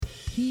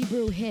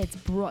Hebrew Hits,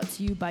 brought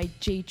to you by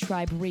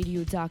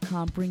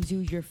JTribeRadio.com, brings you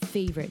your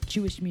favorite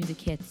Jewish music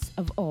hits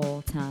of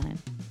all time.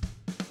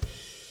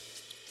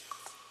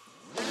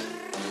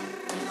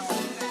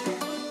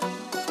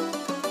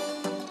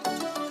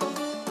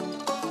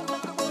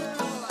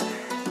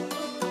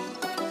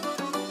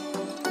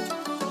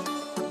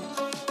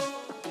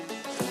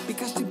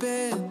 ביקשתי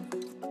בן,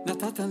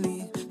 נתת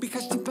לי,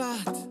 ביקשתי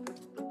בת,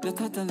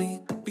 נתת לי,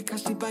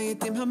 ביקשתי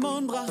בית עם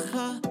המון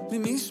ברכה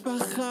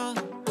למשפחה.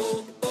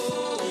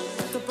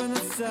 את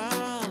הפנסה,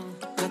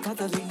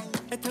 נתת לי,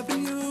 את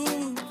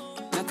הבריאות,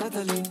 נתת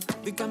לי,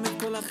 וגם את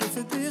כל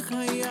החסד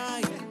בחיי,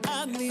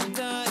 עד לי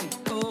די.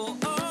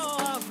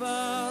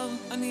 אבל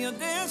אני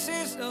יודע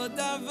שיש עוד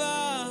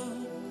דבר,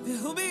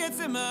 והוא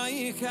בעצם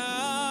העיקר.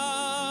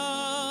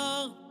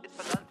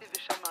 התפללתי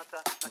ושמעת,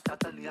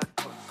 נתת לי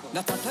הכל.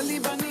 נתת לי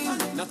בנים,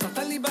 נתת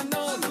לי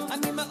בנות,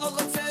 אני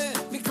מאוד רוצה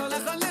מכל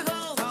אחד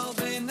לראות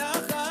הרבה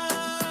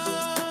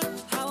נחת,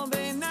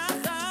 הרבה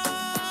נחת.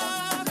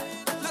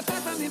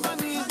 נתת לי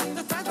בנים,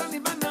 נתת לי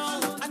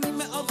בנות, אני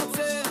מאוד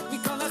רוצה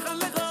מכל אחד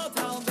לראות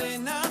הרבה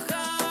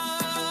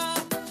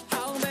נחת,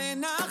 הרבה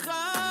נחת.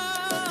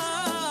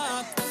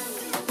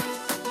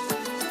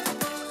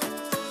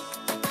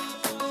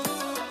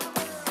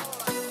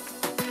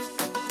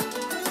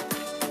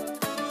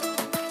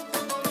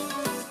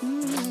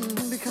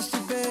 ביקשתי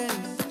בן,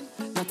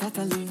 נתת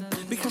לי,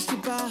 ביקשתי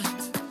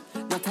בת,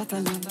 נתת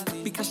לי,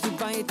 ביקשתי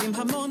בית עם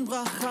המון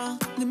ברכה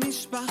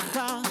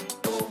למשפחה.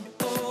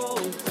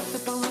 את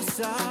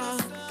הפרנסה,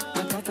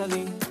 נתת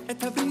לי,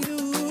 את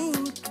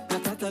הבריאות,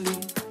 נתת לי,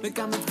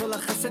 וגם את כל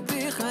החסד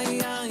בחיי,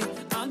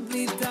 עד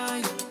בלי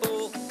די.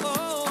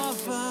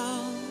 אבל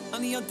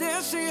אני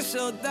יודע שיש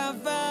עוד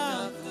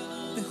דבר,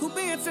 והוא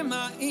בעצם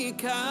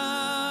העיקר.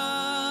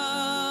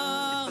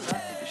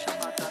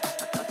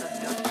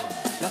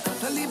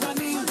 נתת לי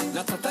בנים,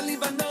 נתת לי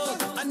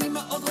בנות, אני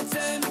מאוד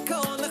רוצה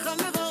מכל אחד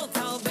לראות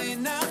הרבה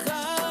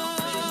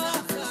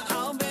נחת,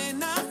 הרבה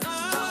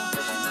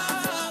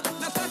נחת.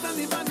 נתת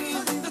לי בנים,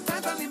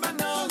 נתת לי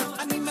בנות,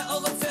 אני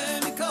מאוד רוצה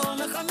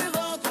מכל אחד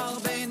לראות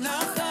הרבה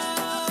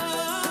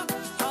נחת,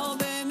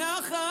 הרבה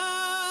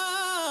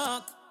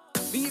נחת.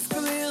 ויזכו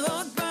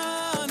לראות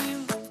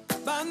בנים,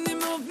 בנים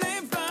ובני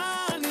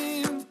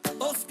בנים,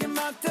 עוסקים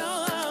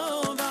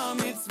בתורה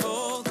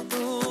ובמצוות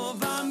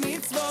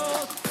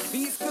ובמצוות.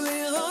 ויזכו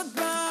לראות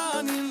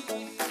בנים,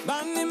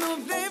 בנים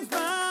ובני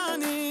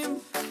בנים,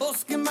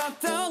 עוסקים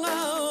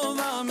בתורה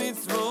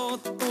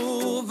ובמצוות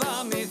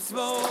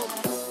ובמצוות.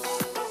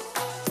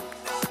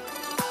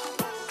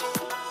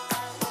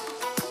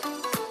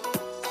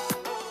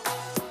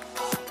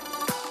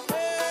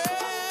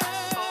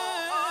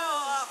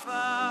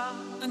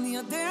 אני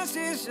יודע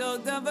שיש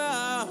עוד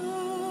דבר,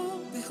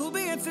 והוא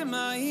בעצם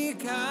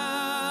העיקר.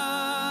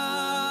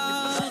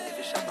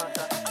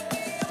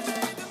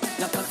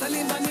 נתת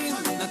לי בנים,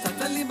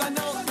 נתת לי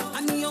בנות,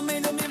 אני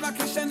עומד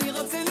ומבקש, אני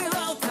רוצה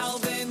לראות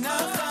הרבה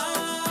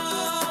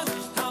נחת,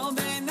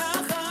 הרבה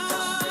נחת.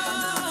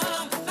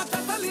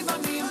 נתת לי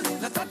בנים,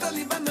 נתת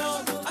לי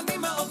בנות, אני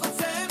מאוד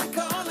רוצה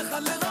מכל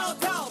אחד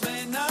לראות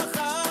הרבה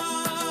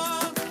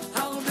נחת,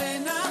 הרבה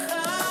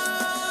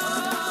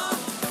נחת.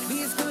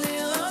 ויזכו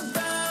לראות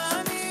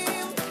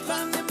בנים,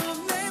 בנים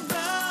ובני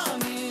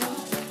בנים,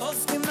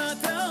 עוסקים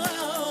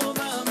בתורה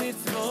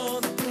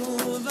ובמצוות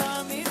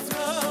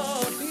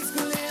ובמצוות.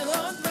 ויזכו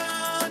לראות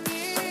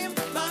בנים,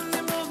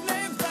 בנים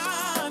ובני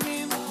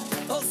בנים,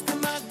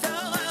 עוסקים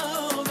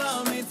בתורה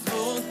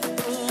ובמצוות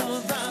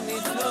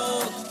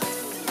ובמצוות.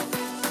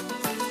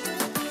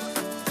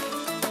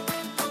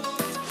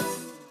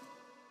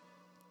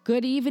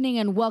 Good evening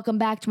and welcome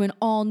back to an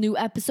all-new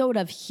episode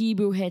of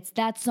Hebrew Hits.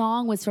 That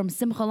song was from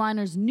Simcha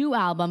Liner's new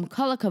album,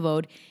 Kol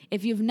HaKavod.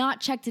 If you've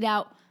not checked it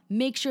out,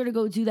 make sure to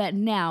go do that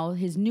now.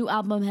 His new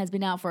album has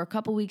been out for a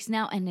couple weeks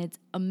now, and it's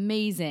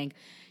amazing.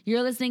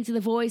 You're listening to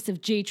the voice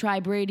of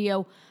J-Tribe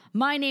Radio.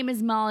 My name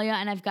is Malia,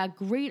 and I've got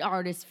great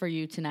artists for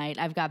you tonight.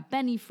 I've got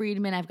Benny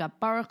Friedman, I've got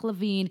Baruch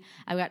Levine,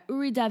 I've got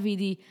Uri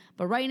Davidi,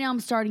 but right now I'm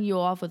starting you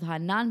off with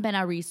Hanan Ben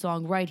Ari's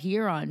song right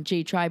here on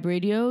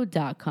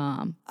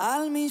JTribeRadio.com.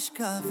 על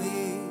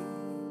משכבי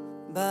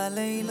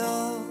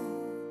בלילות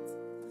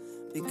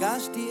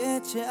ביקשתי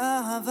את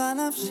שאהבה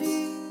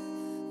נפשי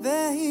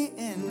והיא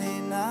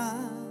איננה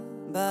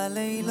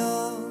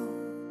בלילות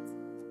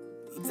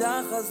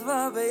איתך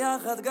עזבה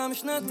ביחד גם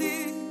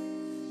שנתי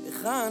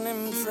היכן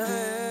אמצא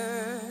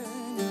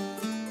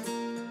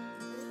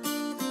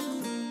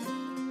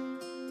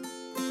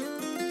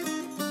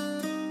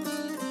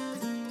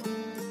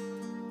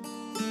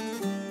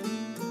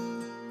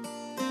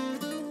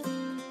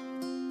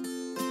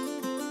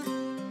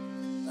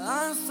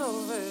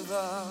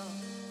הסובבה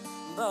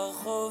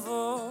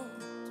ברחובות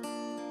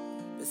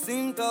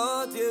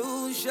בסמטות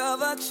ייאוש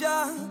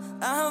בקשה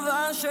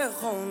אהבה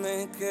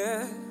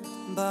שחומקת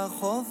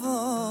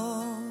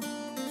ברחובות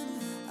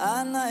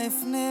אנה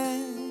אפנה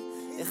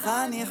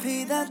היכן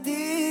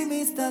יחידתי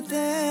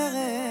מסתתרת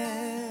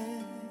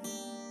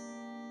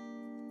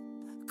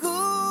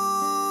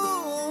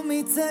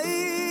קומי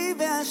צאי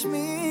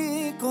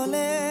והשמי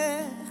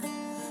קולך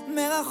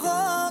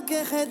מרחוק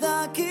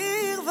יחדה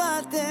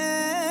קרבתך,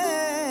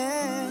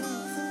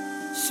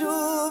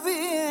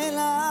 שובי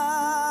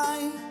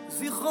אליי.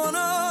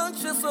 זיכרונות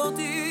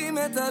שסורטים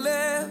את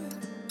הלב,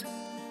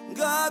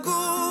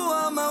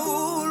 געגוע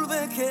מהול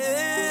בכאב,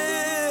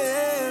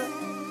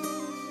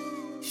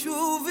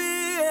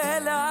 שובי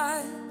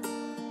אליי,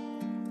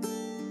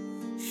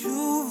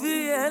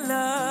 שובי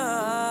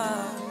אליי.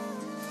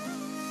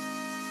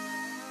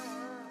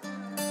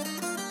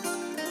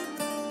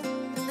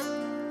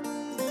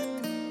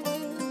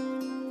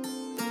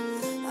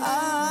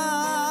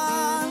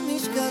 על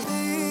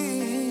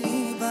משכבי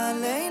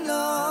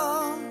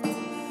בלילות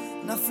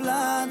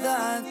נפלה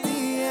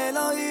דעתי,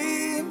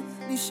 אלוהים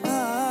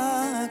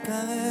נשאר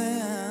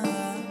קרח.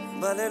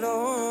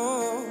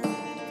 בלילות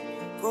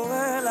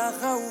קורא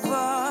לך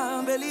אהובה,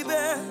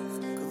 בליבך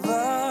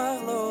כבר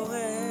לא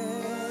ריח.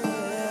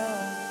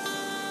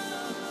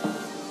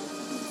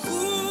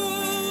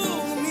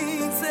 קומי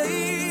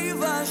צאי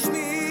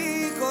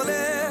והשמיעי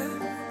קולך,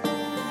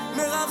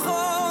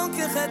 מרחוק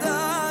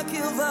יחדה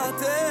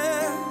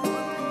קרבתך,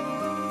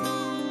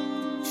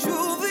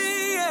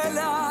 שובי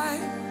אליי.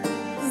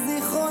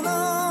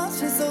 זיכרונות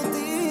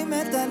שסורטים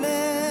את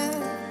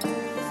הלב,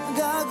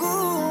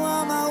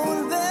 געגוע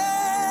מהול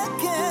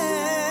בכאב,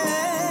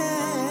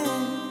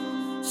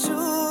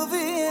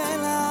 שובי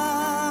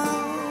אליי,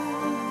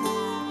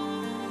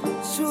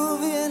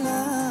 שובי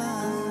אליי.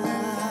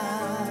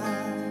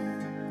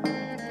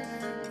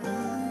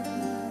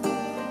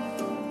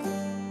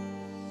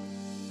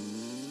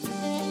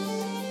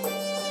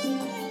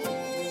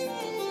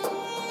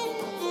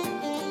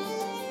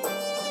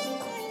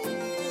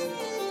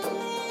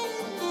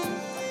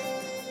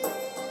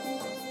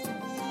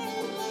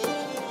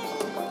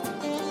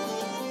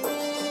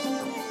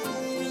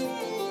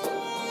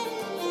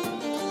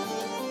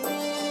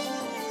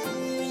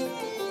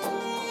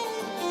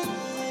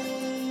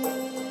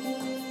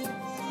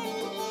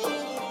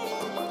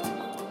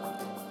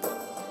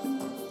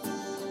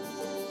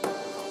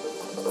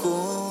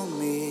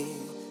 קומי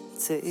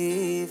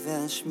צאי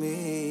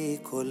והשמיעי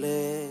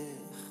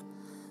קולך,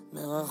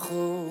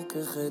 מרחוק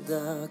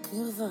יחדה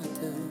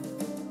קרבתך,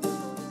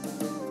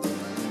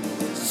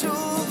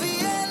 שובי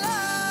אליי.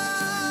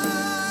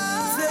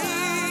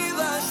 צאי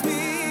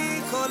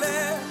והשמיעי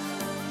קולך,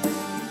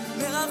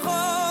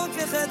 מרחוק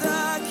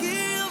יחדה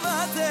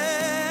קרבתך,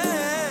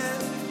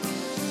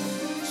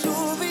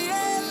 שובי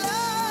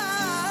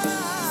אליי.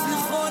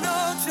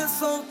 זיכרונות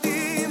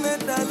שסורטים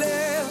את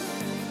הלב,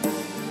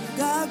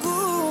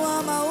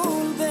 געגוע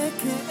מהול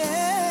בכאב,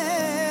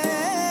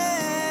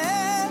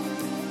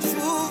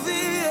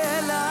 שובי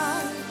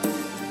אליי,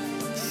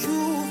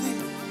 שובי,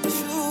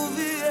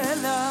 שובי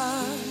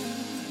אליי.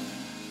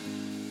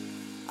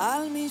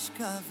 על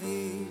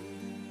משכבי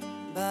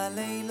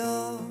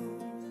בלילות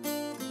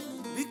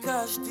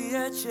ביקשתי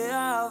את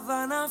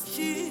שאהבה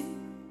נפשי.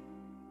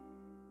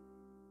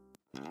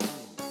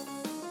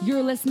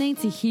 You're listening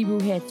to Hebrew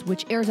Hits,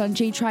 which airs on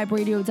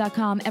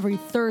jtriberadio.com every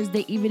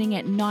Thursday evening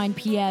at 9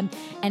 p.m.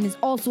 and is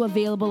also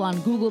available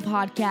on Google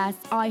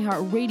Podcasts,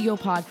 iHeartRadio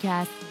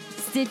Podcasts,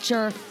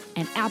 Stitcher,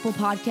 and Apple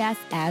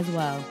Podcasts as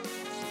well.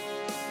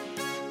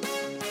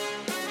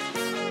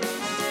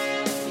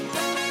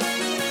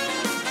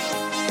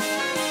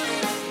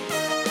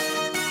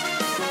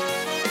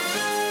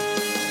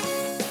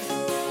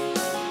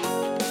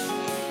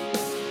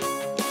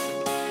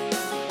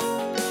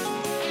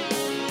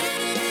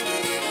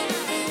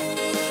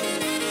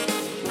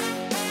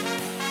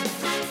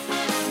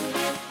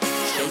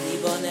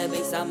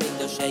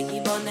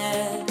 Sheyibone,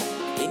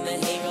 in the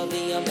hero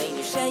the Amen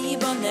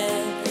Sheyibone,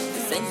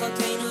 the same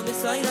volcano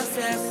beside us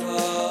echo,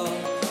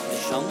 the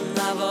shom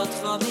navot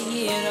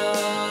chavira.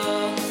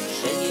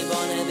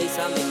 Sheyibone,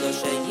 besamingo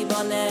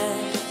Sheyibone,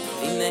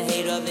 in the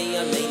hero the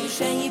Amen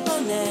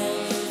Sheyibone,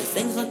 the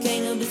same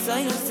volcano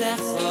beside us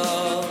echo,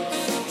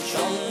 the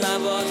shom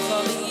navot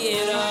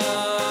chavira.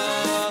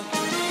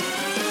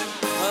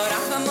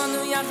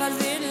 Rachamanu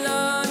yachazir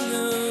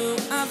lanu,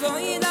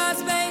 avoid us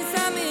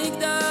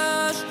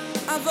beisamigdash.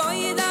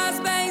 Avoid us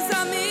beis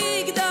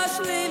hamikdash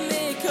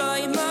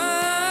limikoyma,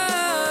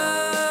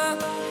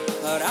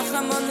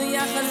 rachamonu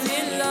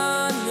yachazir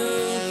lanu.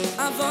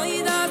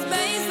 Avoid us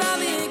beis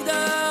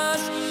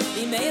hamikdash,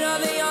 imeira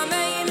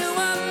v'yameinu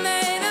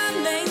amen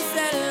amen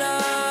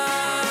selah.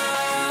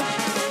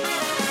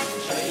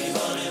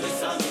 Sheibone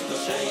beis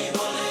hamikdash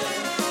sheibone,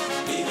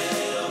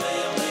 imeira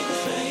v'yameinu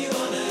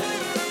sheibone,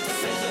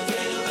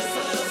 sechakenu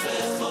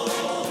v'salasecho,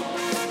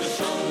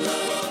 v'shom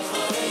lavot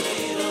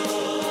chaviro.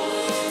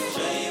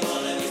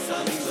 Sheyibone,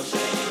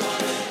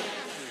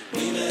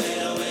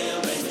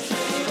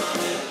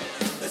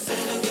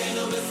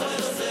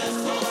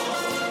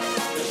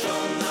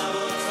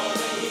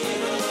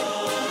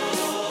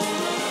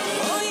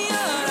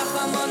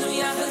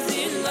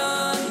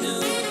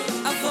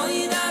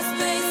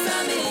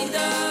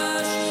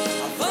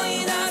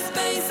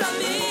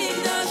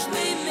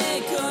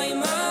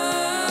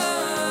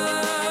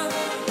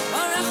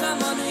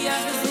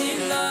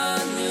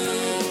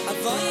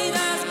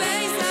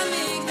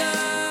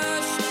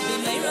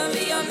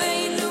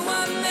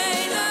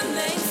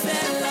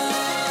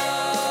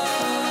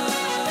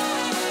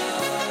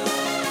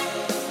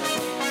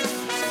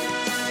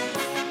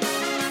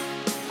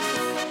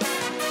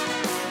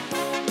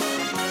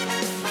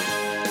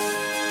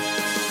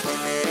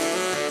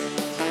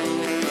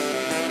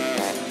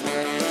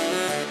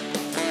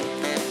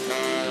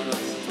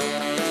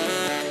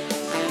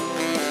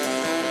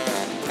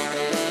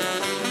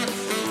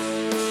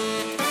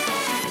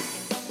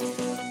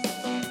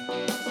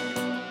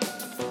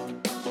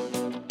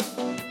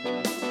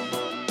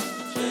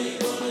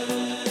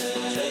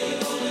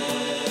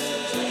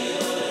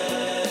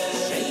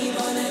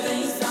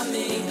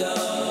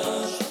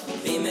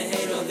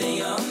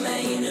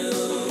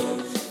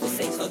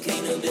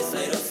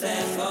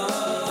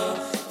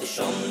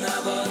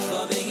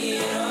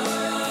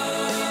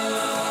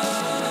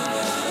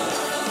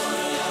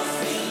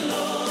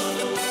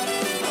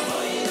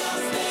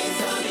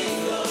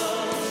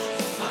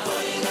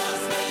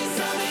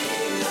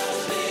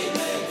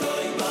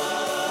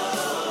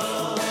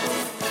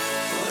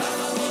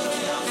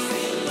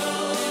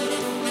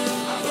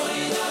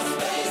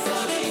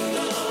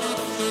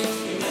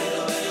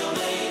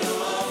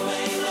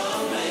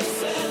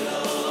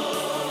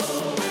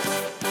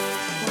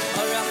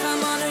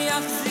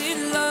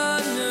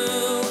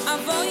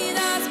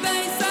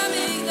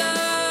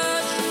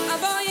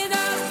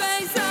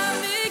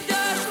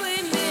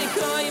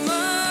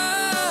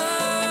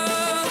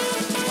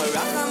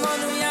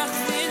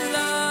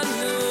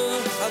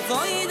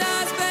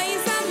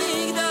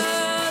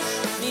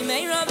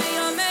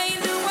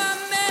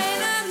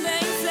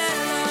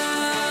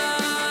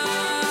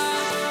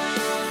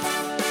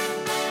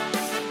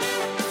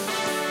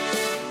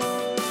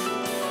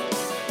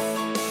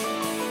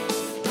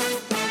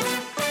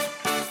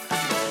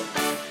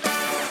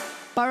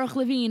 Baruch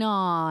Levine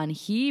on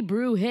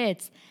Hebrew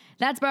Hits.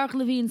 That's Baruch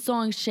Levine's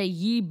song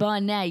Sheyi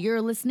Baneh.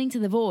 You're listening to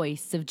the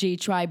voice of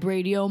J-Tribe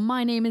Radio.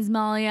 My name is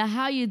Malia.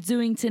 How you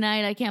doing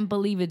tonight? I can't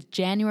believe it's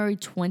January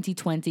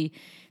 2020.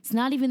 It's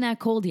not even that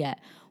cold yet.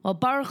 Well,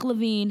 Baruch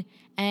Levine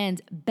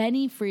and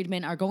Benny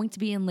Friedman are going to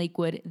be in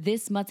Lakewood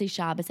this Motzei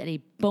Shabbos at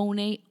a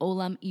Bonei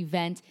Olam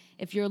event.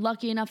 If you're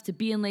lucky enough to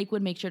be in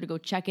Lakewood, make sure to go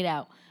check it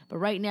out. But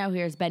right now,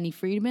 here's Benny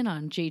Friedman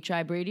on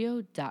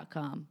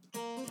jtriberadio.com.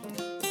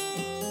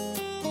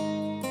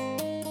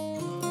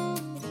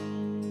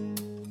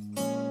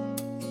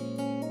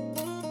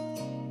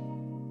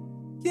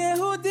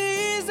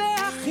 יהודי זה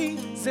אחי,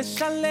 זה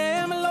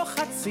שלם לא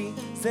חצי,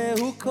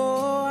 זהו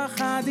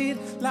כוח אדיר,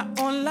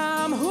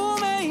 לעולם הוא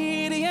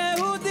מאיר.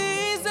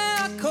 יהודי זה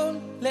הכל,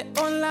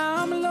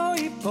 לעולם לא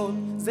ייפול,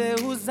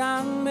 זהו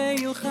זן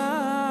מיוחד.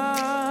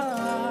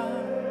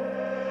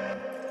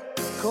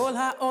 כל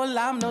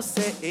העולם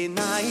נושא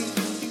עיניים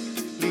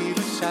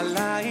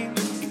לירושלים,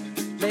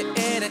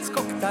 לארץ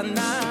כה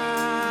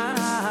קטנה,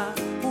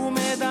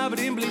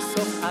 ומדברים בלי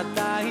סוף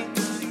עדיין,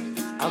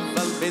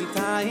 אבל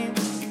בינתיים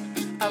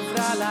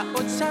עברה לה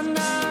עוד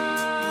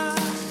שנה.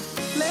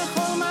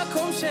 לכל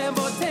מקום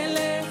שבו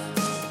תלך,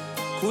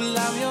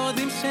 כולם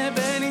יודעים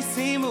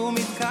שבניסים הוא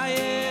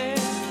מתקיים,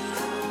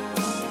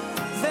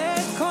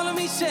 ואת כל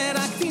מי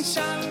שרק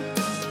תשאל,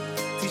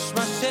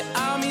 תשמע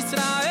שעם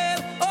ישראל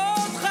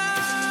עוד חי.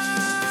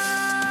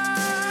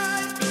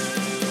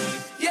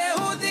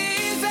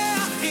 יהודי זה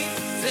אחי,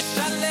 זה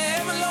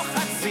שלם לא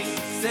חצי,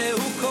 זהו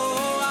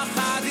כוח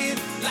אדיר,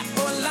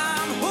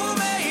 לעולם הוא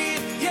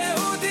מאיר.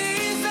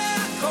 יהודי זה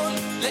הכל,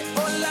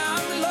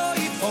 לעולם לא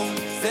ייפול,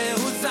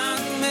 זהו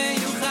זן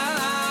מיוחד,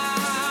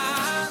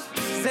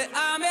 זה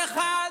עם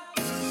אחד.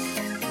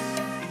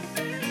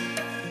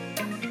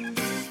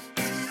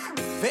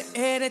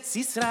 וארץ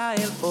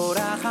ישראל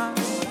אורחת,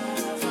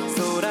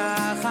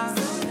 זורחת,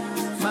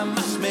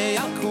 ממש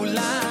מעל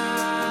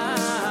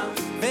כולם,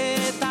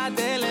 ואת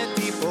הדלת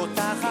היא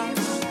פותחת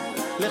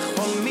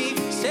לכל מי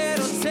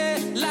שרוצה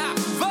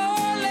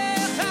לבוא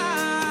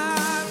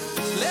לכאן.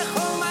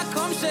 לכל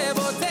מקום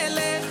שבו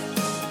תלך,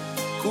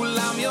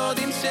 כולם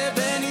יודעים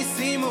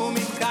שבניסים הוא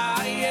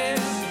מתקיים,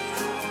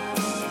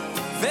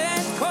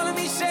 ואת כל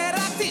מי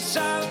שרק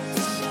תשאל,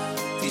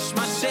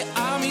 תשמע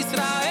שעם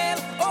ישראל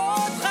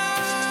עוד חי.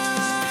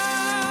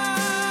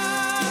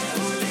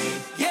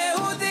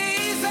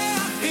 יהודי זה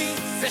אחי,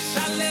 זה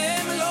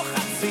שלם לא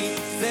חצי,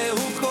 זהו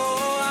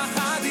כוח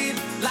אדיר,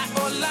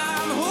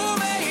 לעולם הוא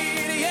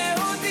מאיר.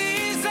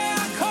 יהודי זה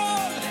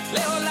הכל,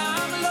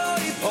 לעולם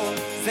לא ייפול,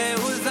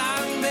 זהו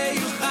זן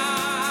מיוחד.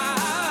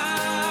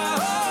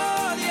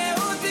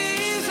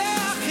 יהודי זה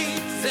אחי,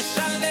 זה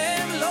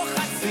שלם לא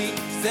חצי,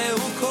 זהו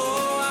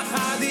כוח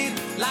אדיר,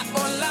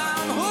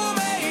 לעולם הוא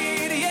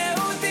מאיר.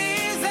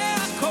 יהודי זה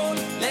הכל,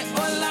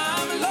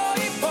 לעולם לא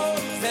ייפול,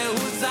 זהו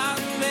זן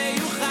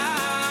מיוחד,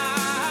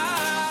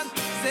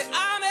 זה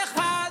עם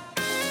אחד.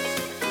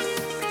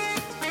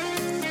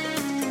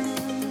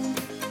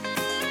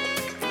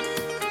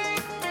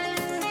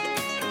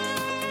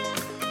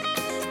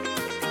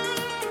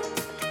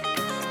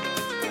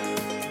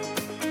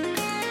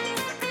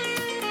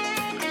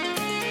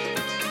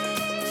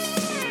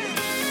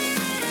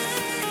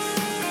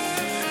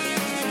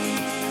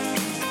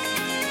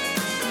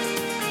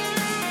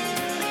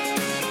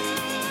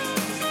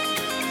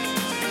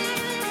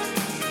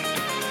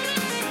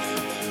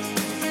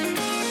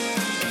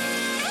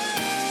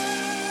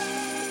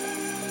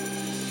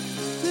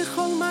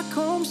 לכל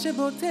מקום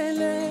שבו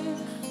תלך,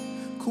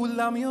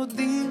 כולם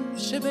יודעים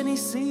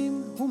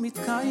שבניסים הוא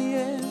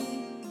מתקיים,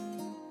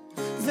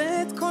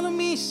 ואת כל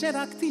מי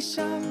שרק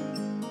תשאל,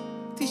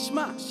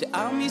 תשמע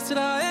שעם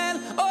ישראל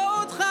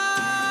עוד חי.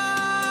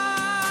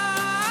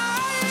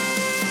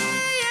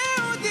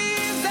 יהודי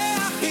זה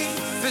אחי,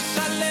 זה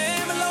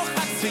שלם לא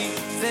חצי,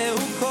 זהו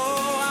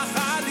כוח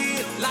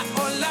אדיר,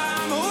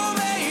 לעולם הוא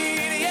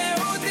מאיר.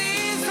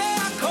 יהודי זה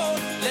הכל,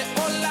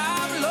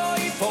 לעולם לא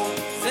ייפול,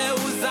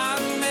 זהו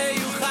זן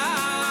מיוחד.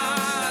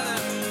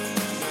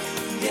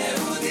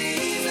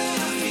 יהודי זה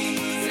אחי,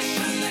 זה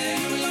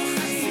שלם לא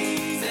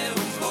חצי,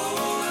 זהו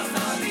כוח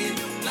אדיר,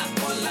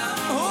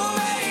 לעולם הוא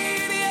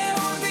מאיר.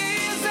 יהודי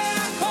זה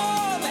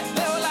הכל,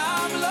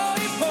 לעולם לא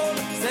ייפול,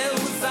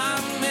 זהו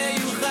זן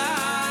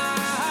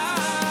מיוחד,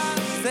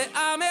 זה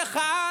עם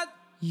אחד.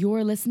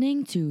 You're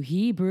listening to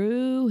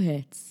Hebrew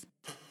Hits.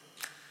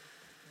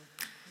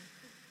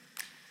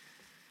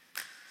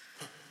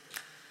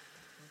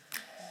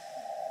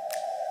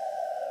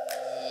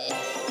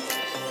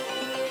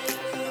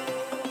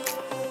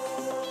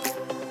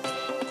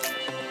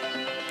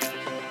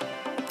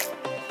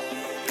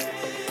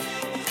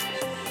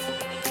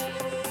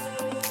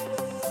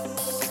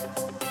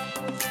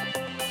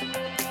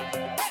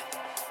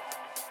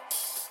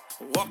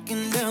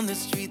 Walking down the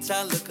streets,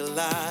 I look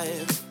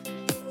alive.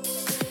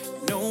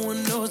 No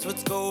one knows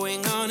what's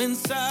going on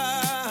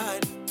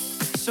inside.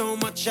 So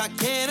much I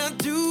cannot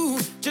do.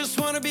 Just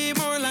wanna be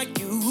more like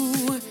you.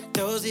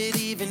 Does it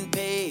even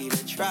pay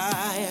to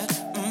try?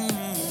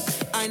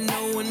 I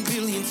know 1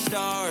 billion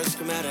stars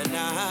come out at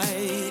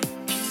night,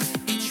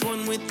 each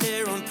one with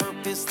their own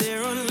purpose,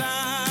 their own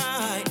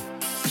light.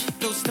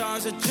 Those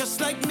stars are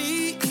just like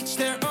me, each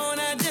their own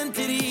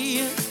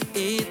identity.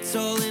 It's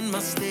all in my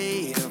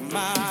state of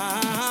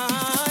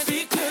mind.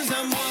 Because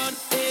I'm one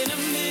in a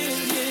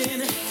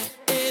million,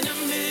 in a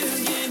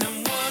million.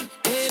 I'm one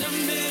in a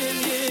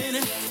million,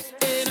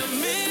 in a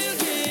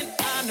million.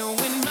 I know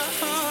in my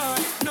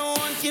heart, no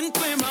one can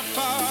play my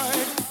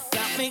part.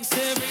 That makes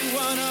every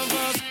one of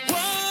us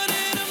one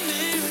in a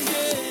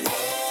million.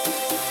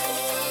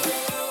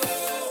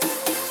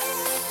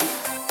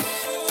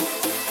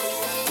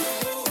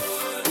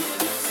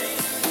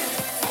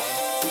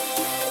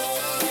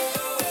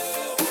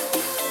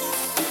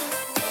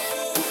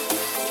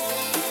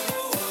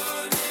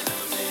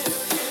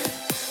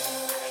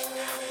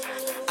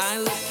 I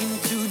look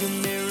into the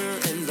mirror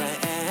and I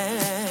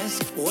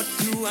ask, what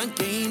do I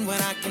gain when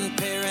I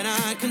compare and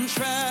I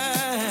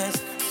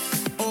contrast?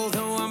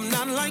 Although I'm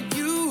not like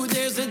you,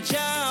 there's a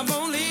job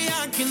only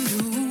I can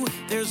do.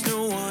 There's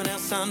no one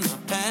else on my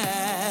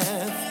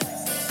path.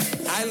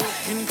 I look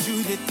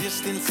into the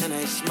distance and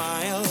I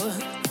smile.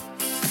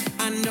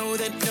 I know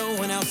that no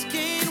one else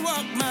can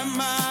walk my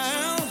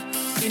mile.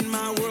 In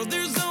my world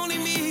there's only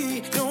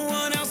me, no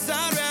one else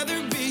I'd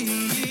rather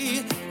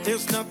be.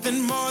 There's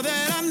nothing more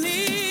that I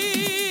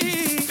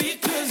need.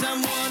 Because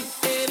I'm one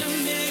in a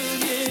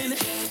million,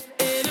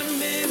 in a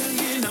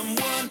million. I'm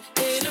one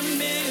in a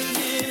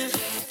million,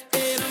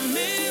 in a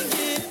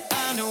million.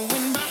 I know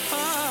in my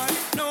heart,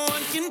 no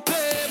one can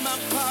play my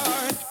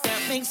part.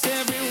 That makes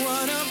every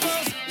one of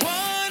us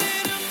one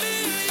in a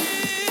million.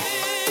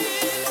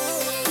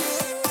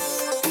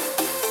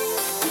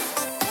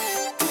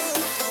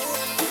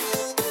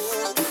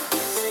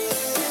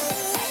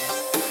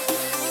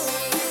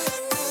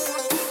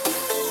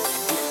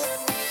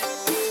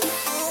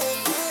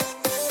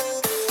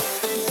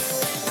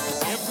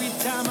 Every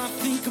time I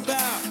think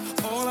about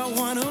all I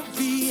wanna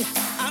be,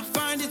 I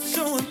find it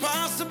so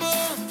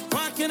impossible.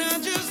 Why can't I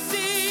just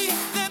see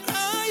that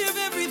I have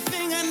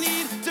everything I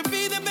need to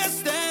be the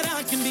best that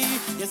I can be?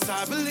 Yes,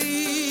 I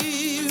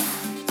believe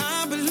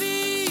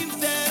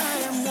that I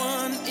am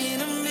one in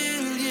a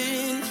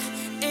million,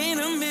 in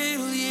a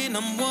million.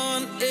 I'm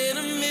one in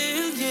a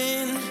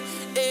million,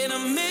 in a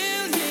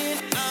million.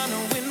 I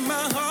know in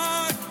my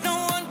heart, no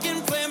one can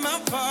play my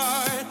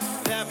part.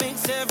 That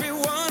makes every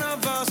one of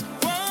us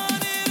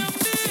one in a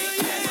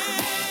million.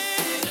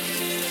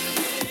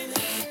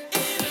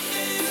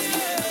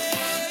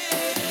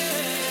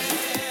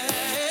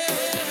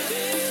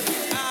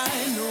 I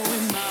know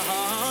in my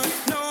heart,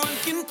 no one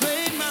can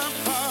play my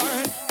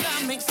part. That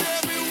makes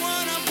every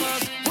one of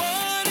us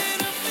one in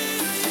a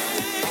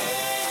million.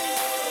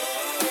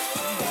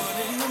 I'm one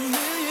in a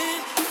million.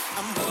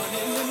 I'm one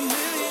in a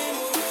million.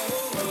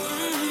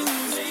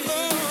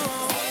 Oh.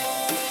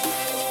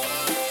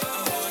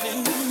 I'm one in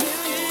a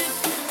million.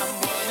 I'm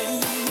one in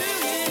a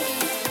million.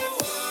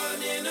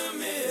 One in a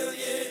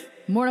million.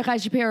 Mordechai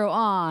Shapiro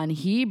on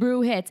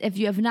Hebrew Hits. If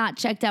you have not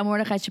checked out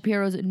Mordechai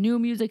Shapiro's new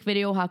music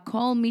video,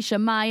 Hakol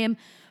Mishamayim,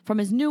 from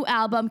his new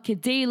album,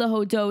 Kedei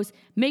Lahodos,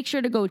 make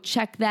sure to go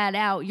check that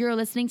out. You're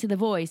listening to the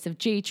voice of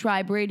J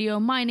Tribe Radio.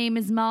 My name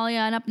is Malia,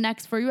 and up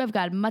next for you, I've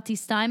got Mati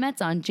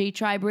Steinmetz on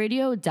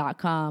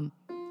jtriberadio.com.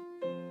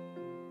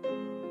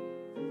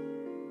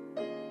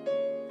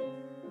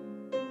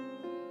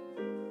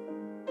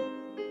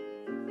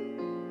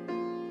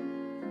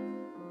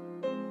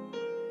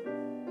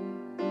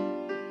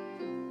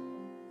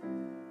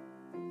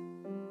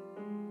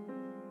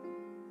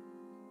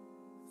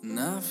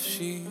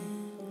 נפשי,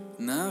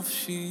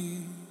 נפשי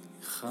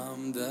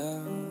חמדה,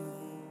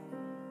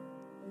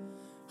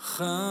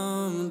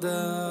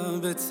 חמדה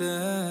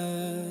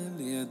בצל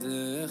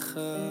ידיך.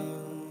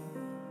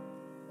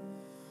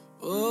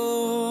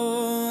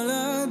 אוי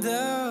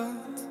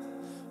לדעת,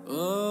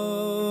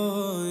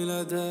 אוי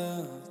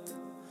לדעת,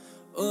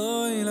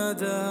 אוי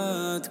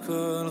לדעת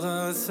כל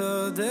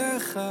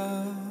חסדיך.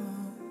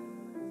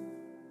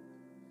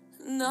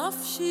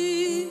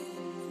 נפשי,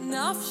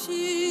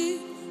 נפשי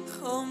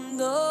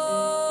חמדה,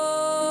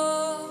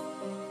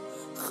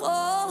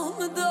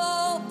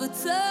 חמדה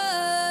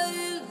בצל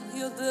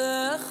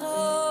ידיך.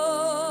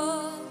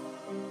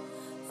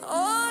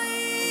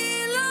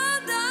 אוי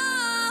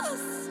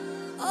לדעת,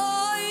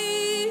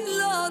 אוי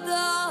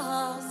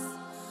לדעת,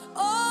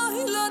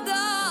 אוי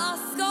לדעת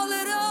כל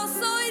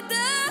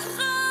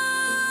חסדיך.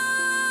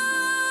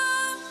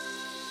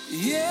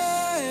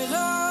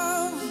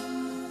 ירב,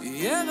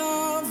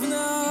 ירב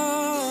נא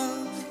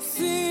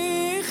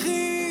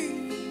שיחי,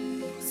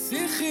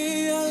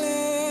 שיחי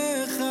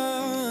עליך,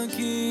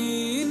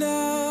 כי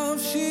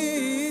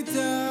נפשי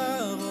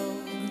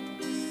תרוג,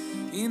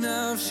 כי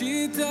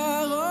נפשי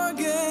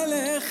תרוג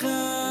אליך.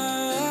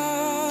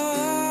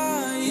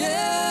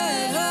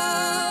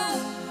 ירב,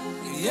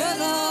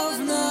 ירב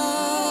נא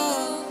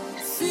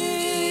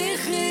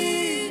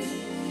שיחי,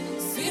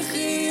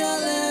 שיחי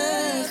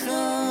עליך,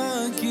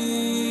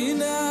 כי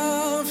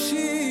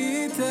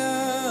נפשי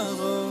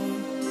תרוג,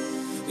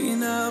 כי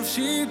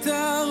נפשי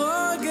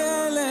תרוג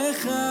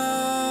אליך.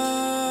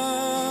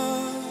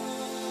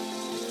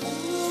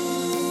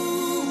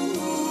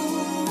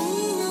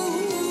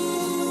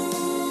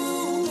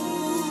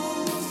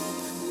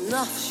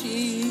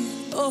 נפשי,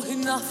 אוי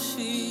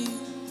נפשי,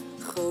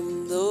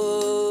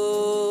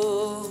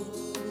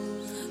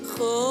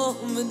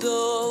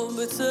 חומדו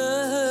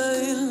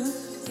בצל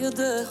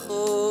ידך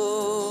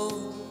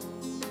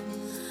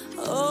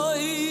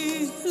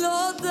אוי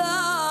לא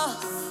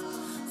דס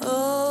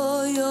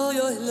אוי אוי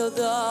אוי לא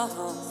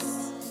דס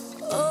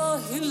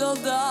אוי לא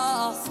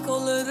דס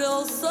כל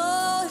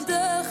רוסי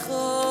דך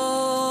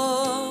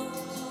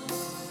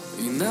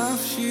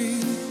נפשי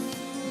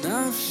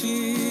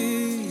נפשי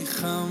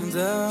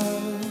חמדה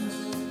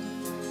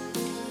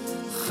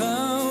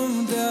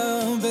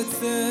חמדה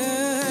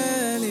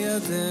בצל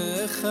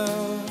ידך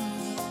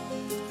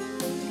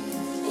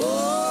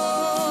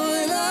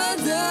אוי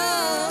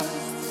לדעת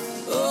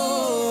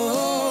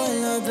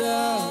אוי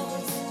לדעת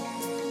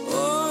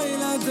אוי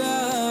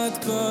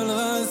לדעת כל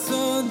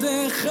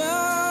רסודך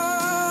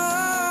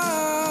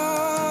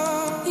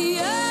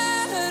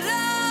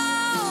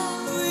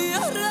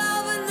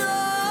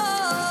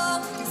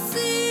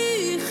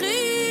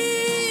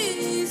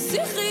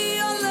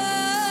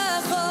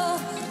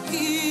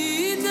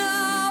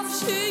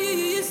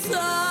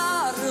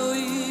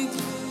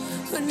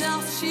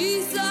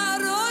She's a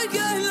royal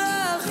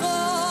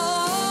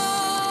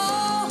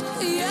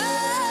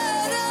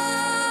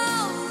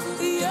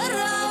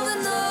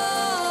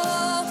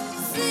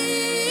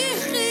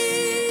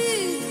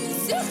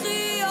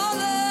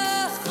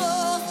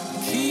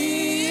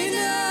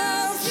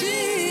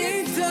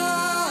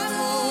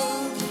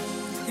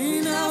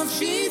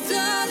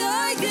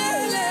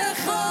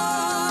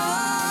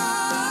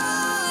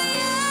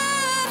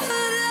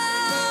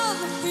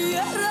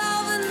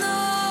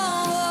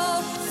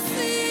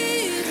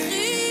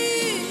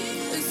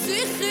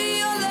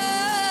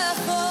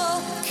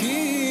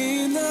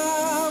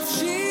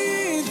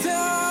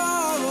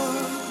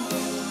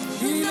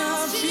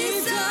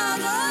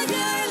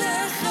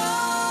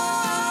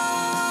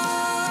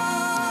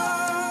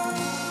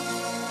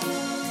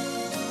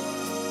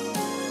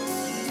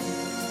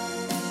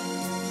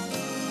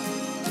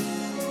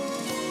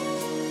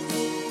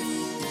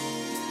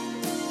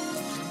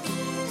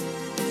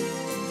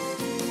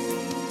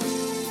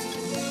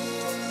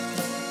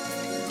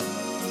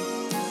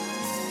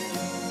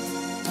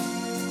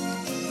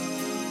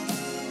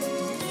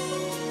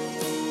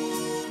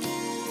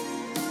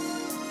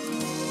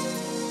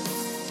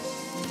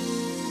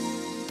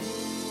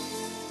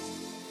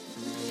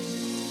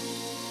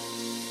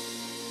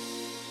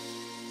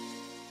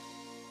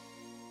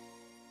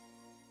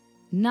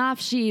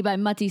Nafshi by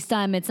Mati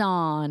Steinmetz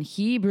on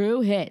Hebrew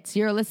Hits.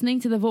 You're listening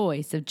to the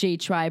voice of J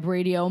Tribe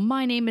Radio.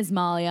 My name is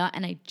Malia,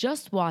 and I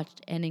just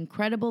watched an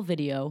incredible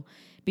video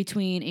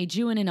between a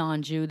Jew and a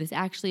non-Jew. This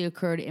actually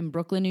occurred in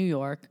Brooklyn, New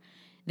York.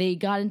 They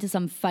got into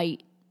some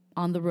fight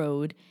on the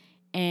road,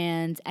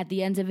 and at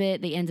the end of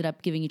it, they ended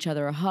up giving each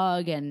other a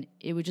hug, and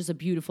it was just a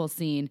beautiful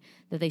scene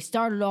that they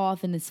started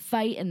off in this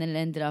fight, and then it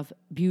ended up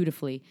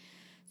beautifully.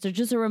 So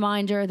just a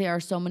reminder, there are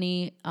so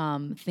many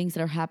things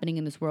that are happening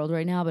in this world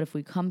right now, but if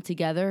we come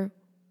together,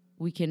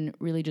 we can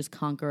really just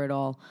conquer it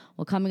all.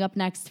 Well, coming up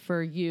next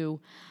for you,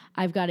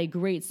 I've got a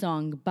great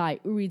song by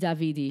Uri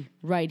Davidi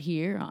right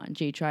here on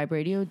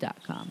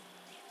jtriberadio.com.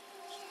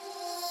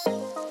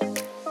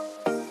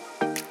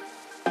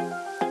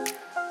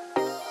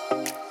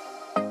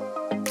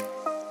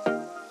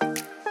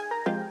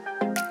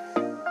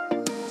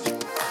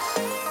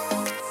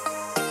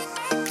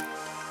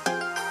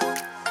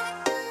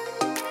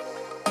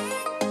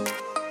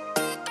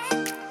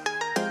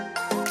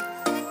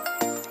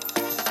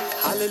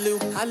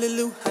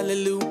 Hallelujah,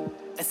 hallelujah,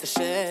 es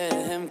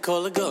Hashem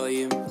kol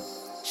hagoyim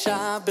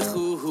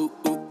shabechu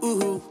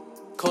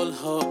kol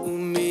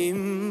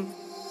ha'umim.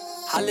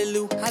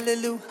 Hallelujah,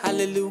 hallelujah,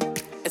 hallelujah,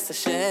 es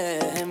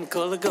Hashem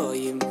kol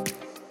hagoyim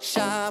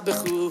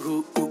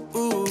shabechu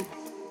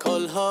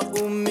kol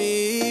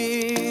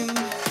ha'umim.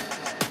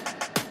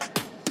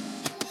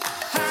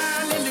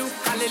 Hallelujah,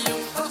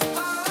 hallelujah,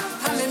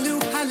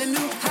 hallelujah,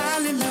 hallelujah,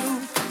 hallelujah,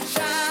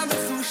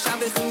 shabechu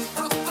shabechu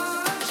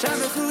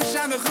shabechu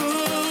shabechu.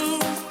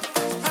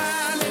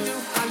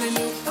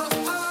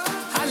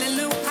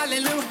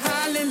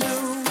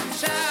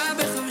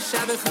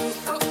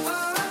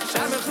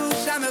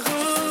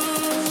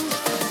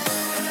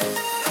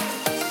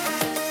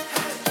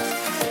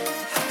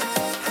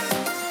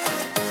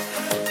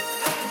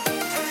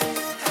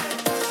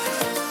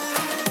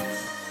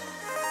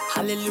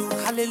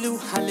 Hallelujah,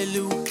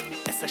 hallelujah,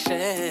 es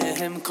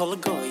Hashem kol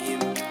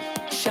hagoyim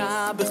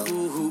shabechu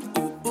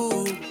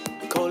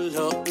kol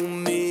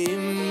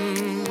ha'umim.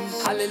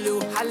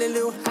 Hallelujah,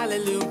 hallelujah,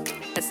 hallelujah,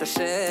 es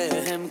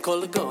Hashem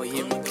kol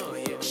hagoyim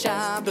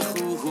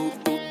shabechu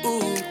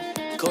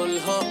kol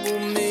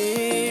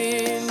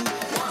ha'umim. 1,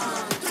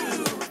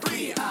 2,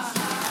 3,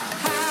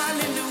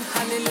 hallelujah,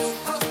 hallelujah,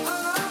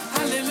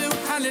 hallelujah,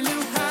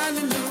 hallelujah,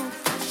 hallelujah,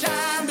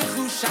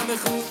 shabechu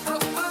shabechu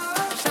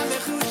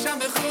shabechu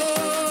shabechu.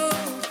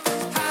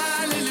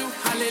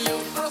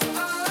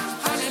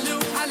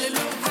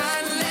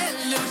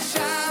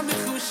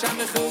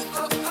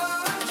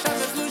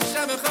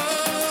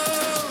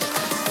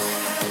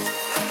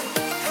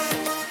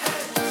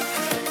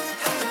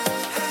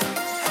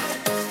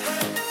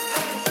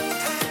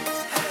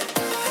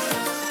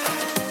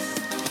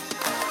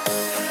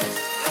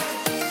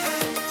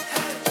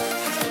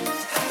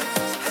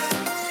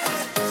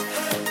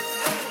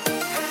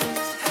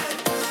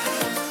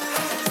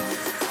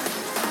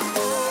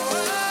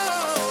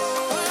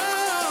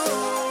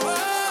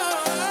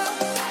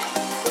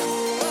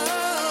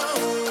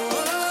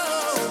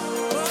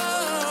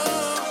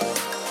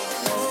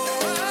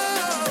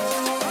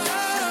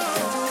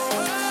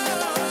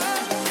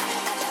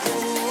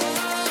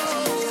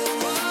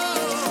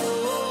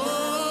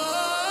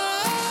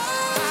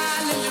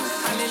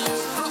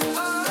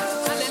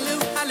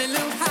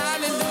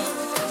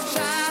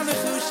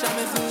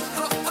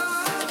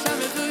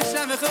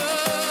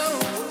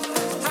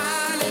 shamechu.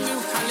 Hallelujah,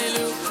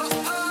 hallelujah.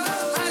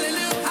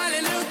 Hallelujah,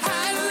 hallelujah,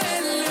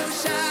 hallelujah.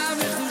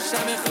 Shamechu,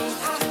 shamechu.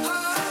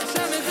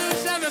 Shamechu,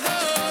 shamechu.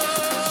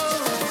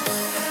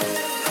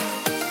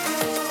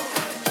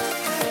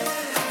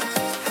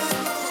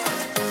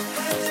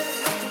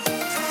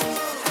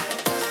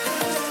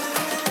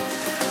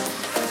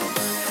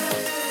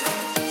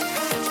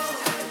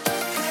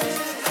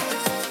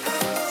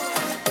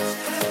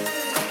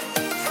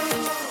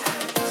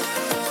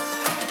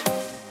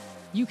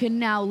 You can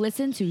now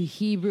listen to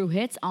Hebrew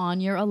Hits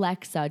on your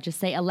Alexa. Just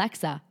say,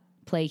 Alexa,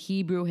 play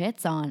Hebrew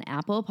Hits on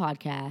Apple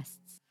Podcasts.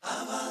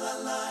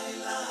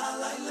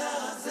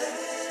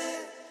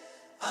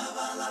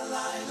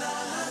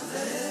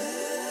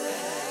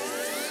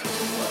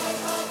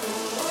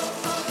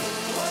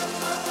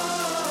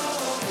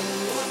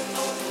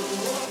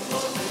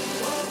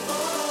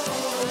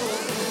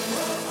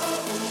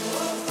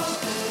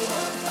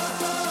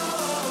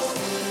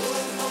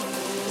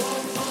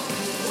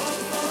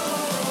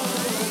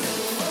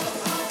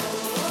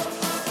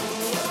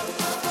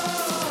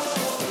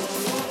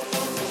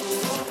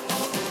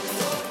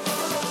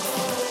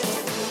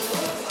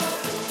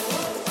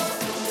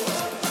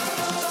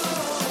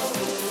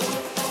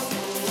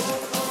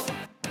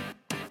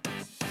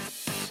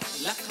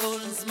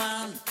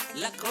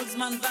 לכל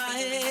זמן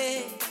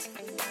ועת,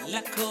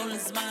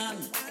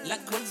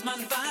 לכל זמן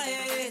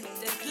ועת,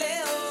 את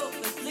לאהוב,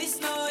 את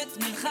לשנוא, את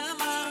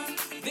מלחמה,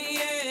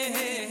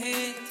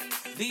 ויהת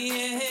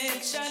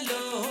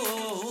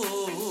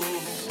שלום.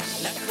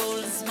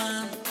 לכל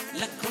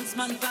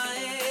זמן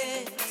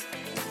ועת,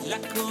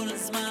 לכל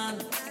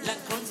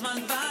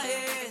זמן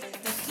ועת,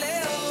 את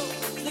לאהוב,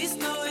 את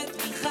לשנוא, את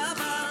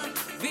מלחמה,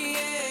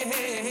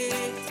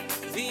 ויהת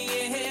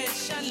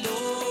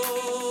שלום.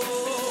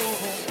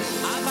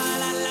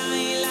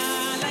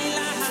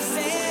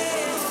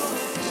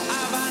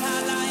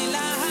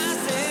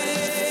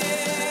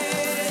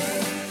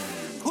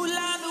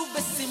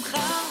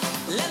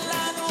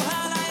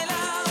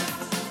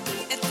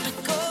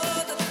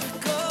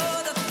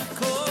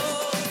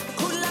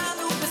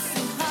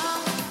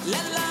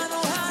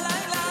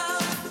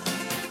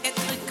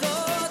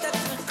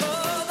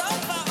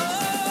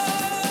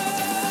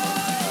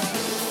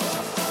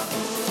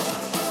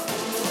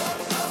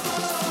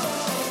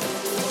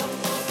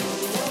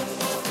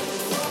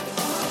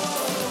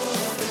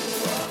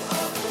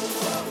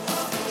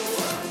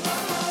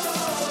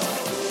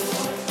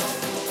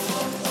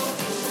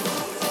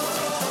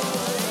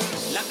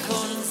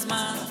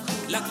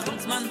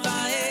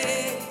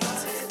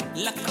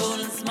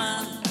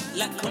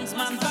 לכל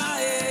זמן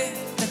ועת,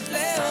 את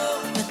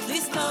לאהוב, את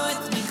לשנוא,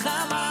 את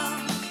מלחמה,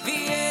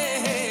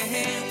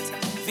 ויהת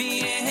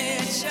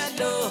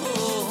שלום.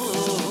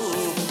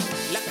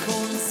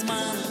 לכל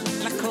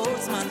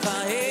זמן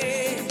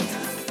ועת,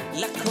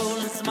 לכל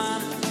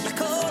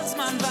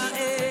זמן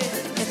ועת,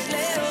 את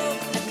לאהוב,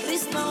 את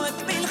לשנוא, את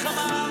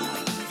מלחמה,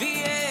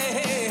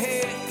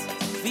 ויהת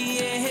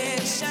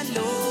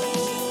שלום.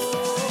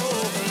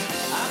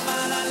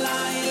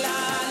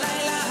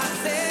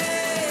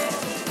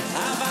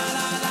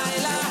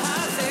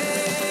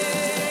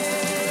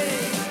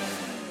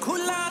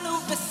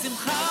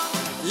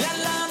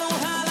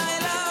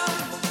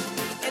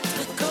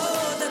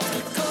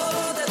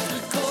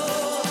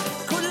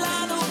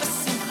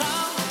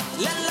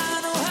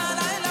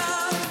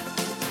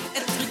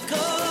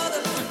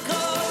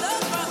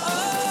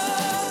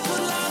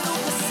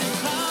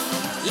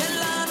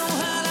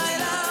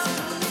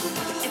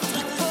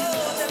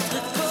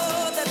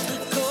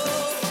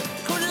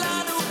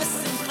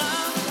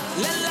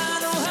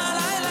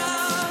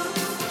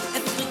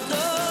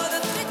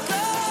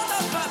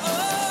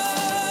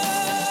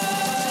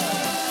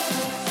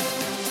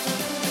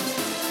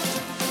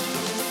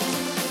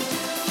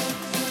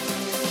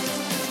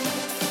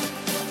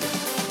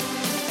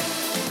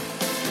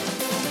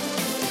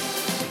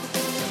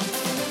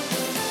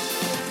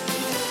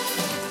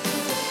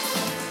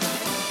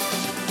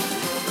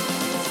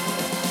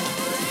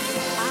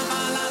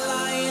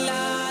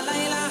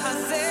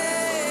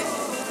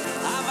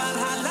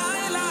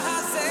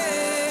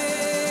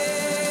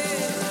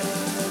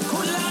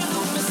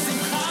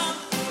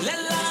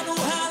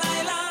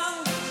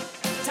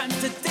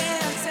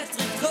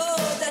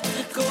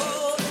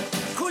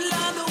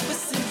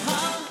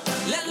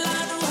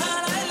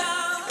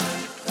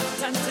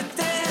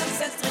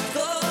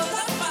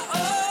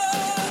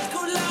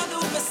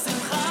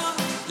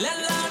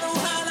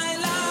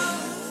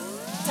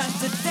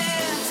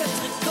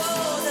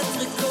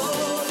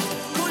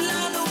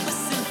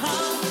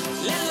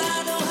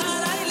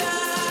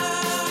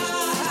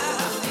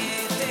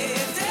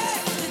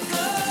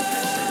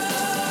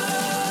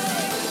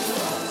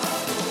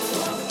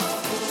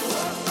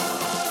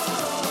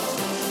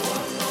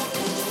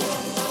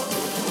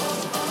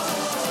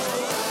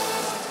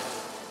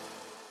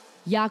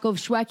 Yaakov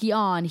Shweki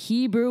on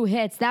Hebrew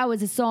Hits. That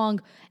was a song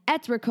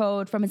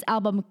Etricode from his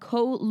album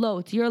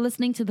Kolot. You're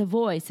listening to the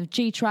voice of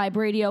J Tribe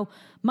Radio.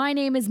 My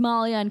name is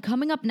Malia, and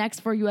coming up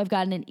next for you, I've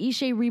got an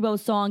Ishay Rebo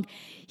song.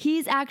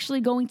 He's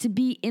actually going to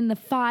be in the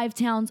 5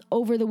 towns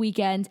over the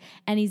weekend,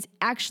 and he's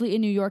actually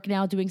in New York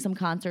now doing some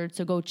concerts,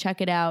 so go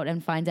check it out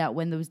and find out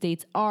when those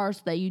dates are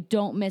so that you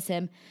don't miss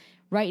him.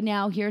 Right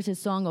now, here's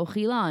his song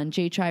Ochila on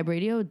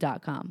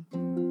jtriberadio.com.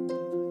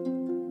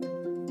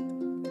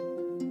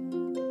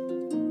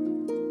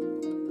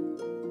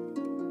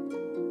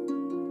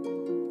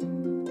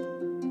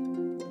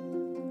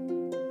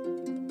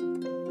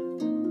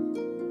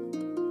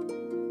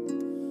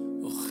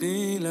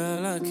 אוכיל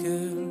על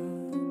הקל,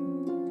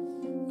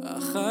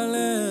 אכל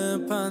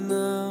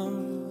לפניו,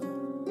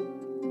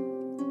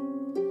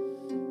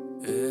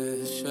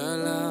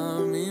 אשאלה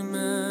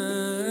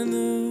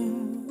ממנו,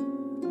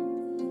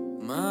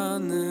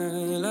 מענה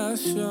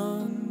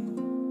לשון.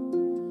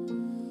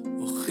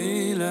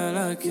 אוכיל על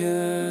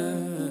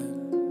הקל,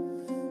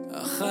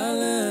 אכל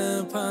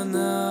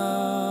לפניו,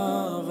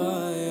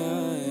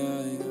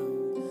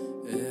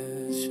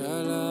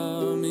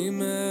 אשאלה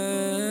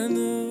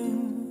ממנו,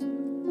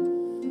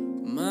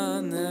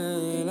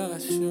 מענה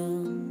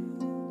לשון.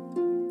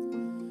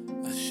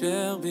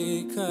 אשר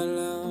בי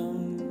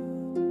כלם,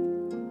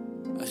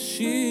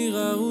 השיר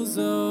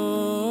העוזו,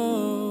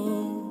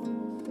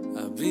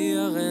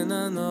 אביע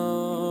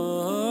רננות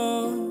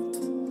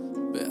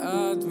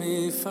בעד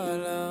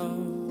מפעליו.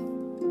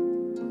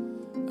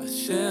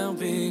 אשר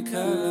בי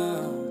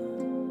כלם,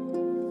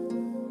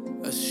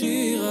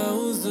 השיר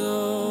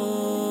העוזו,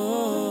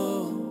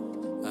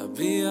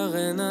 אביע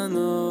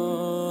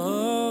רננות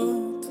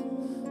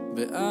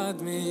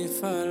בעד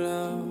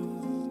מפעליו.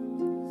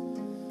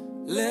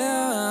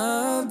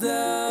 לאדם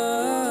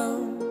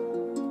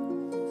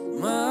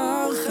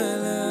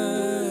מרחלב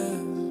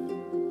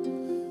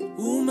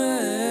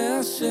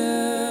ומאשר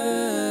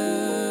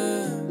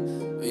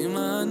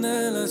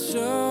וימענה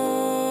לשון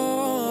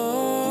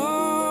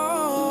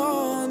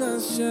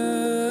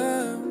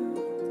השם.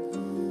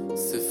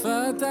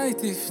 שפתי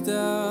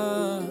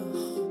תפתח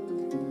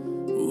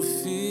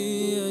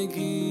ופי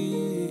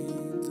יגיד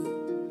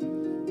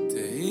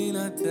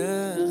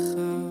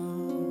תהילתך.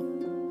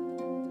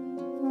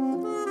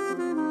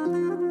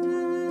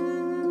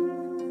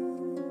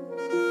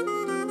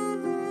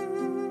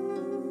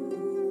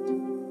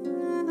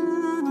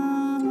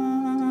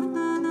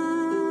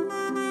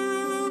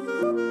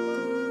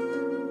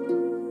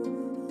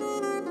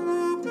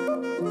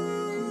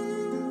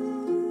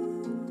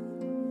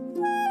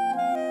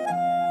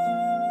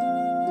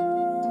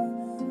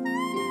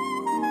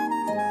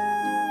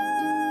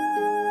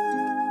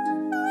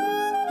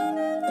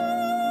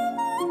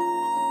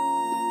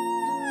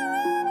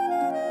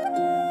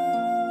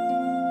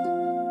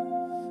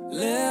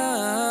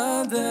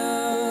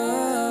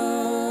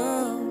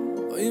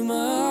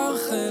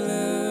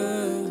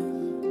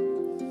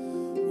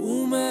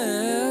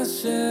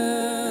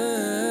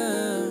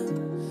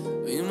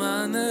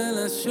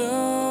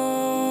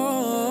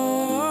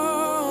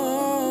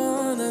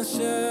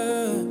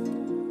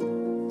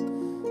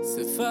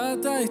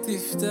 שפתי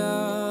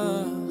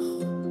תפתח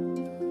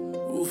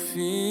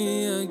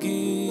ופי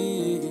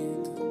יגיד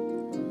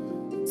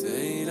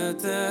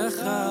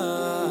תהילתך.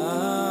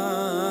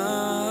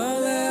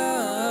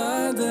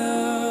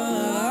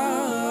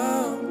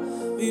 לאדם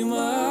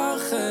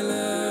ימרח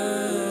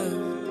לב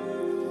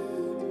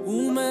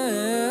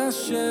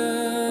ומאשר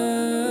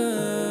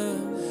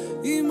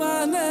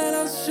ימענה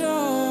לשון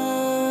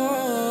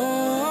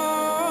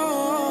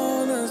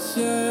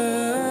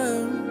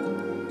השם.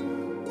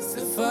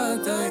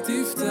 שפתי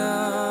תפתח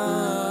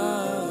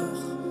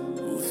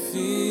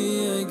ופי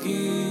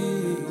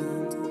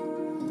יגיד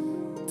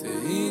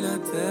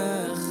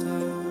תהילתך.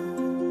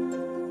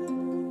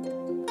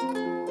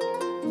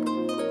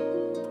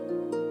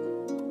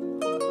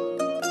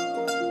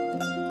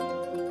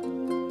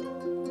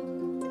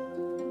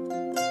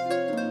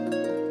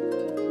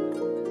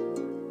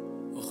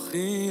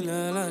 אוכיל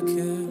על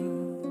הקל,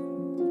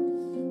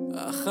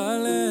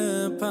 אכל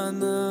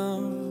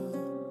לפניו,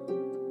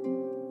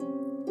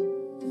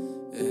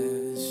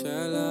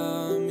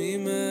 אשאלה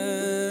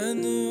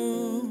ממנו,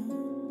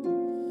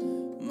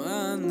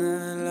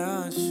 מענה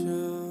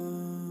לשון.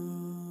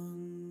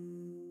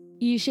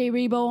 Ishay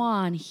Rebo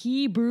on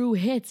Hebrew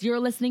Hits. You're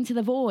listening to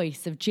the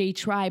voice of J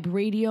Tribe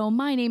Radio.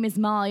 My name is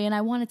Molly, and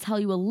I want to tell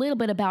you a little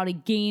bit about a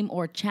game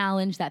or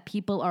challenge that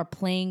people are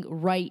playing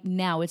right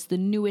now. It's the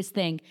newest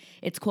thing.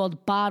 It's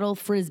called Bottle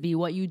Frisbee.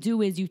 What you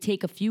do is you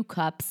take a few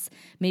cups,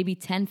 maybe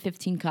 10,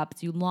 15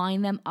 cups, you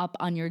line them up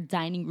on your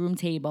dining room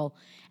table,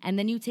 and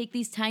then you take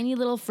these tiny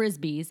little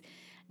Frisbees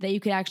that you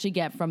could actually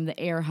get from the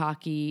air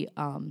hockey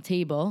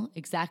table,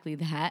 exactly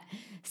that.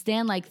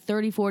 Stand like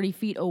 30, 40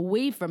 feet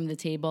away from the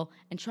table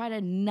and try to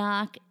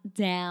knock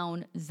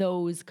down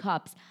those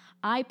cups.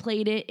 I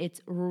played it. It's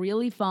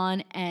really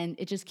fun, and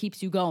it just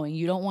keeps you going.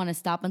 You don't want to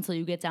stop until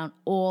you get down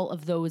all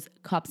of those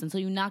cups, until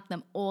you knock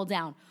them all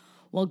down.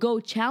 Well, go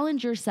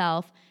challenge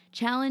yourself,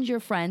 challenge your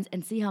friends,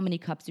 and see how many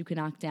cups you can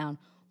knock down.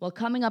 Well,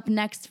 coming up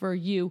next for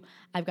you,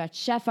 I've got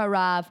Chef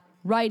Arav,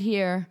 right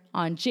here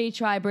on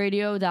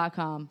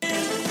jtriberadio.com.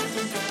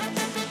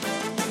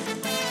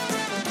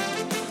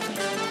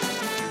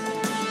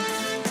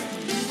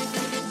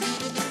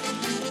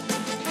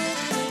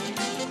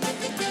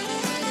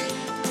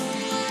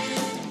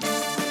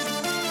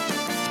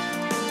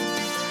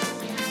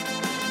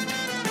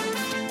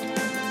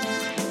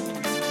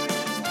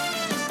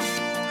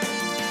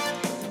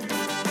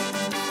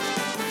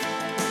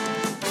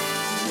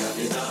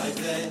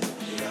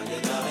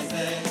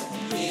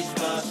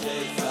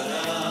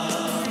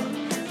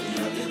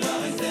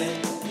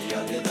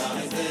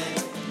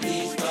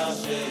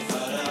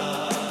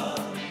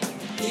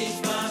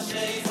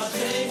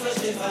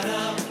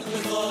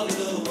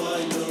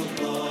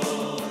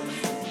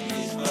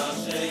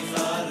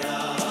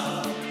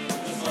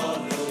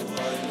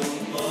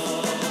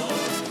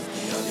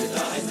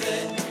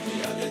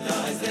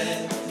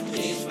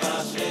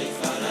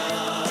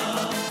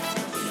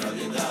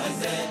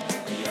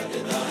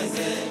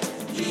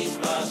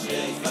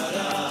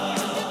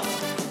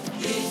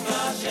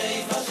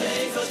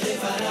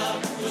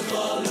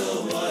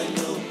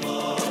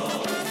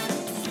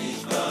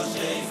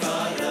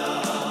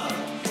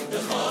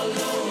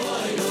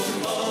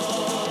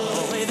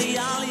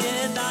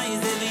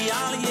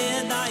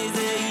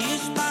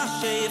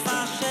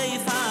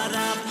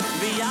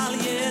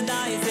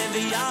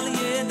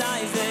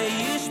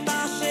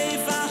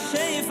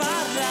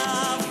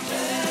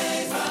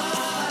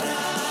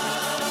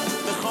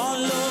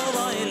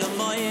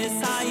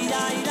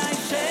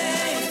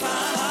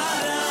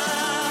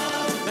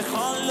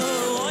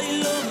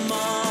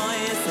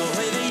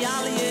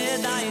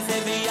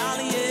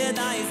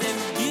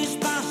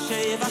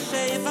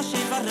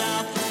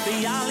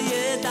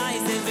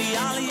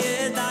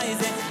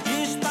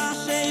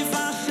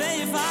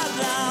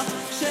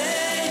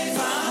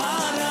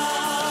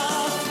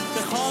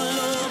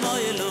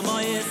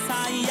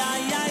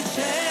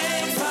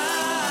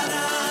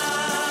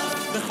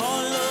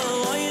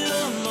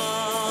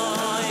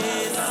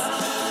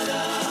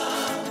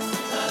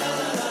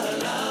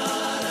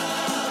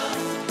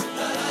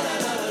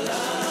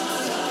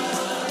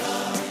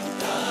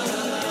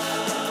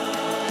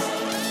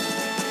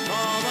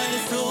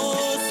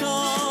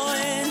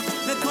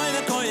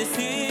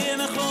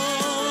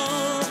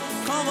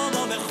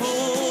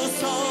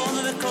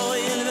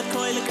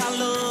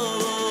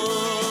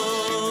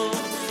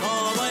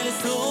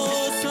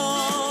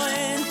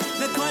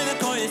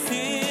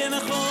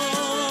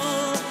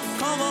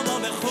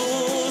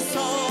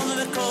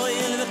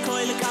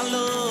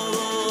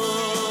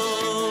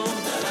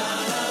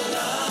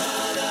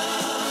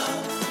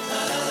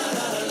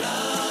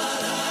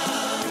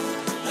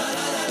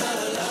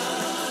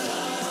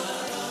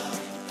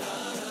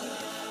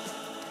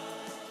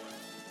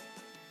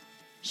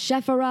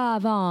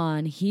 Shefarav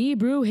on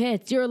Hebrew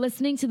Hits. You're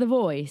listening to the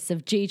voice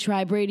of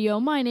J-Tribe Radio.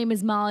 My name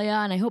is Malia,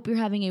 and I hope you're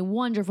having a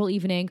wonderful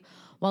evening.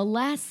 Well,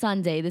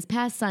 this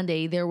past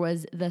Sunday, there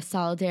was the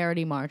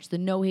Solidarity March, the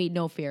No Hate,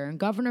 No Fear. And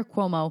Governor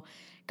Cuomo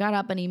got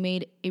up and he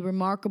made a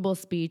remarkable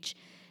speech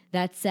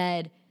that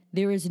said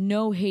there is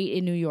no hate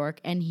in New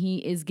York, and he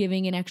is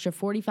giving an extra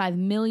 $45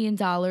 million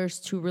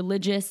to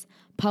religious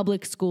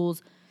public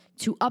schools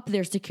to up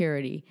their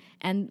security.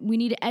 And we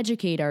need to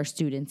educate our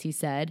students, he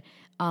said,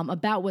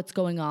 about what's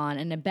going on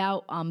and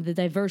about the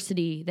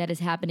diversity that is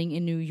happening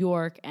in New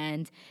York,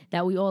 and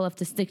that we all have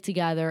to stick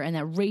together, and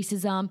that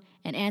racism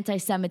and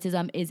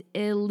anti-Semitism is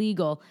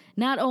illegal.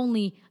 Not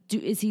only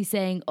is he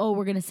saying, oh,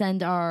 we're going to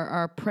send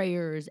our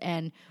prayers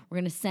and we're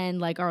going to send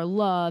like our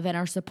love and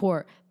our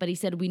support, but he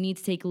said we need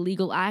to take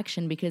legal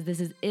action because this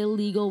is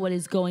illegal what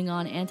is going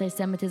on.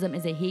 Anti-Semitism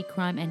is a hate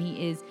crime, and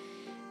he is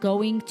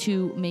going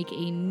to make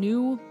a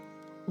new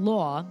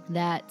law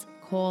that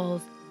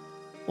calls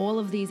all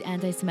of these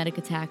anti-Semitic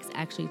attacks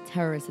actually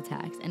terrorist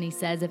attacks. And he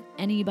says if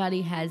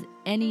anybody has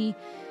any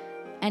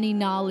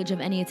knowledge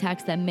of any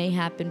attacks that may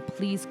happen,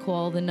 please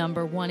call the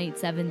number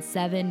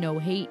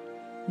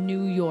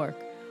 1-877-NO-HATE-NEW YORK.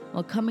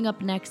 Well, coming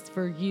up next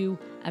for you,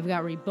 I've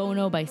got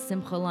Ribono by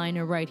Simcha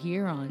Leiner right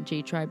here on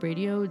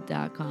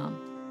jtriberadio.com.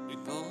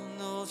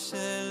 ריבונו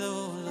של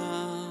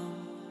עולם,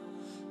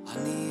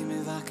 אני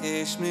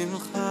מבקש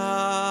ממך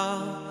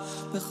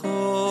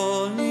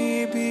בכל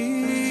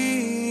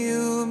ליבי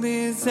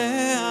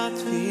ומזה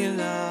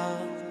התפילה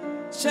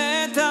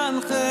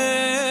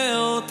שתנחה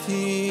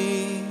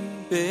אותי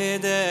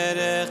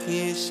בדרך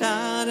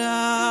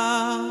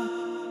ישרה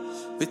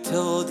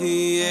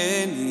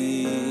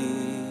ותודיעני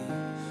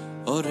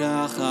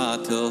אורח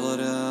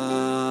התורה.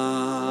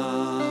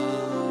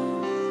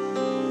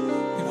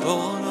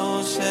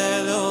 ריבונו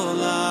של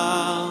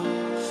עולם,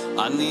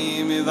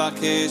 אני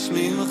מבקש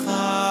ממך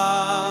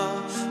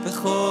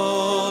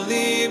בכל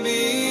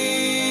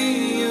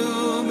ליבי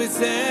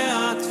ובזה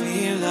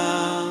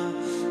התפילה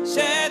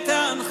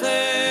שתנחה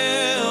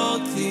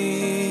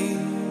אותי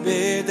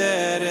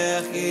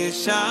בדרך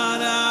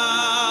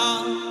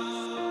ישרה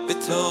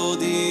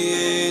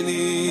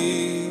ותודיעני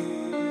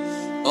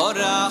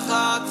אורח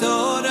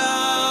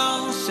התורה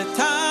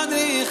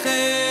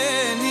שתדריכני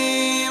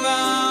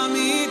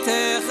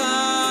בעמיתך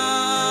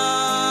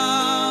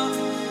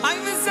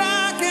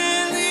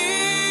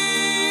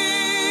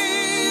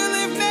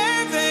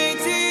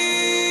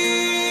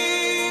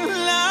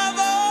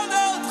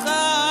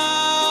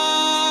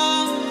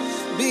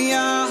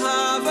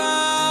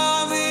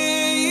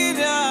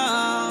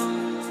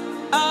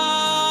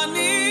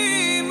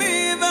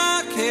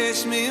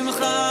מבקש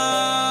ממך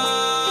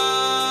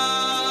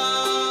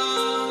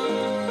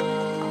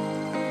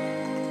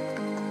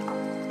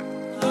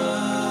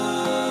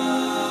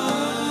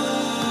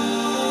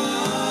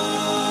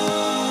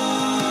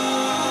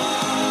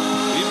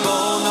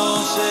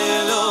ריבונו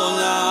של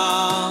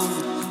עולם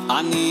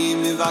אני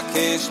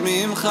מבקש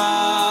ממך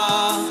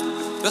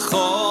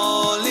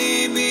בכל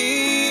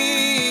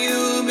ליבי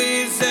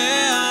ובזה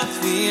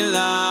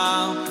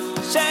התפילה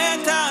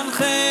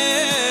שתנחה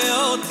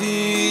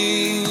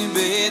אותי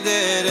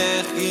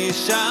בדרך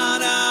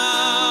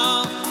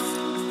ישרה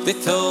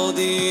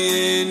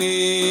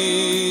ותודיעני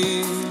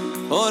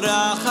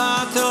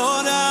אורחת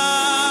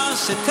אורה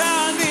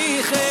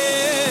שתניחני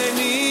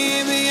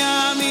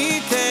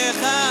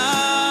בימיתך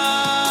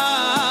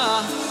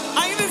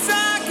אי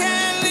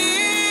וזקן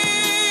לי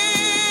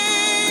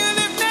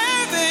לפני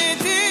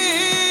ביתי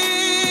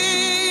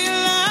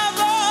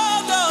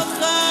לעבוד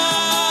אותך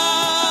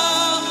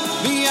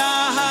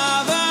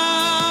באהבה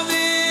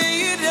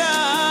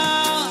ויראה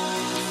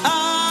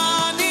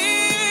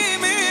אני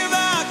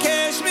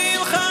מבקש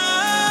ממך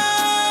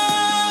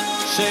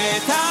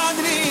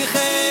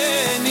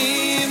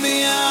שתדריכני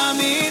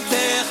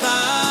בימיתך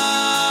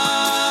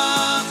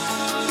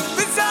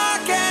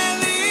וזקן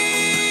לי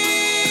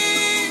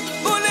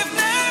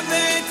ולפני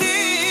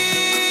ביתי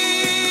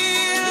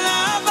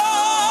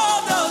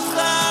לעבוד אותך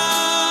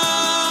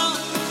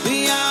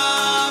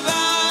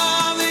באהבה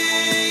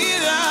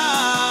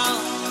ויראה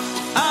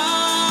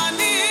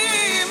אני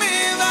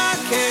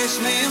מבקש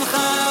ממך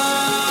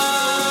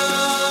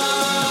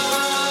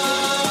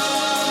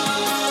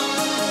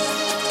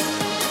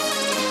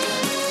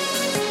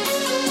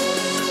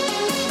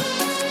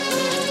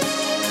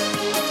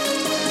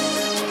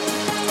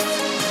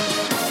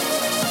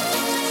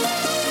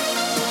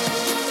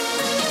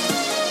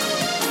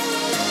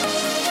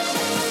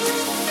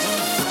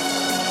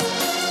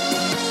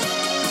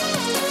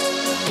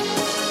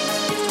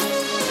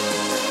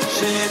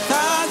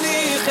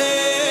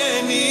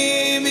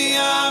שתניחני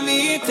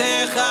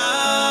בימיתך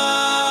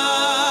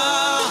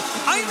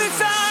אי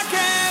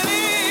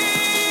וזקני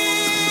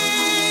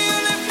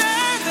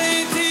לפני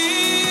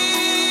ביתי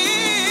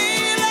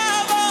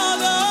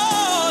לעבוד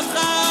אותך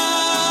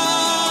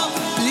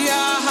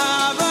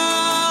לאהבה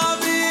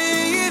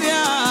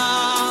ויראה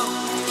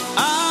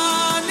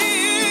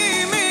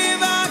אני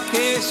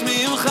מבקש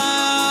ממך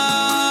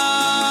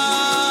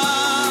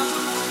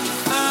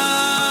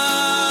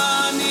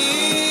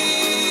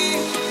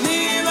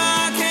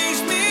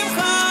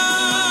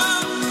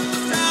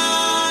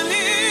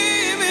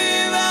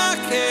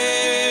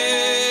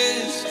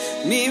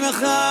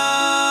ממך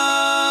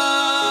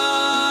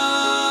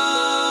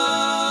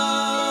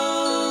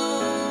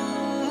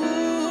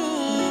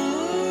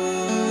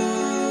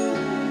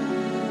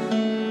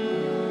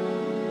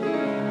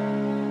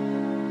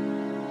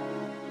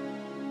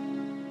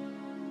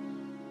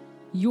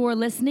You're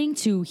listening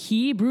to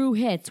Hebrew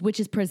Hits, which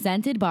is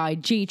presented by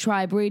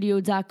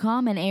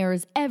jtriberadio.com and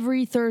airs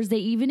every Thursday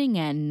evening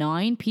at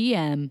 9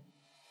 p.m.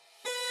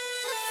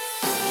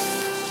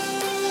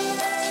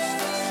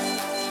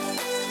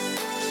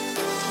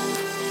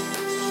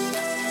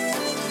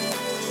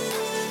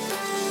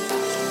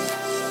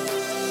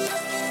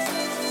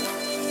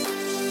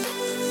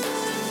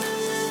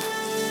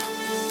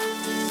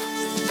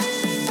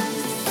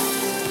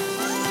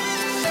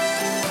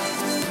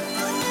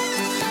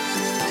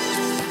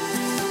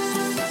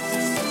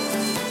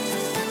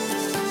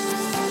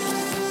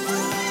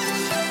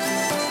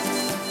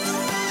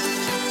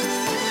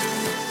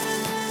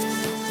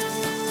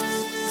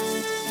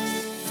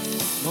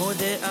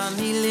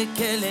 אני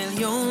לכל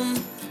עליון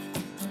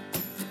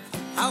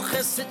על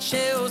חסד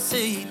שעושה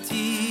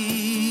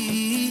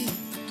איתי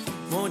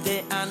מודה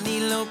אני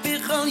לו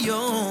בכל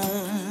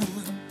יום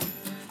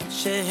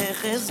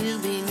שהחזיר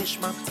בי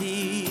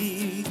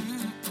נשמתי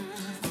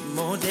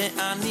מודה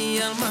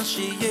אני על מה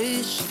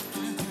שיש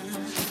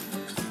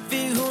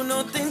והוא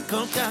נותן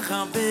כל כך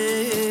הרבה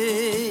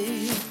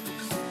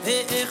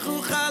איך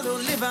אוכל לו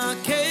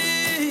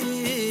לבקש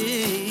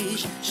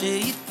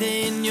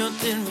שייתן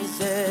יותר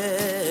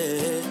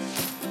מזה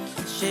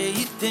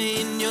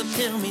שייתן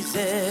יותר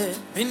מזה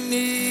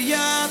בני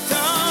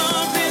אתה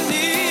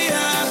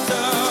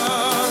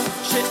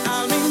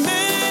שעל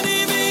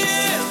ממני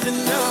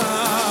ויתנה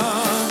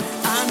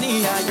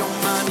אני היום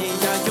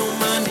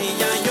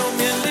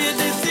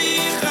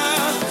ילדתיך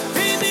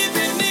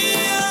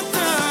בני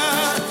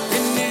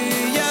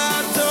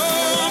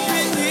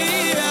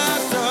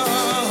אתה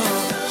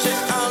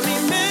שעל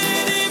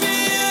ממני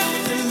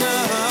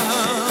ויתנה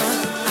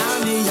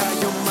אני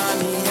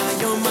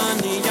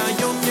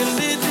היום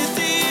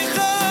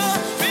ילדתיך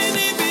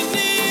בני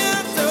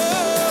אתה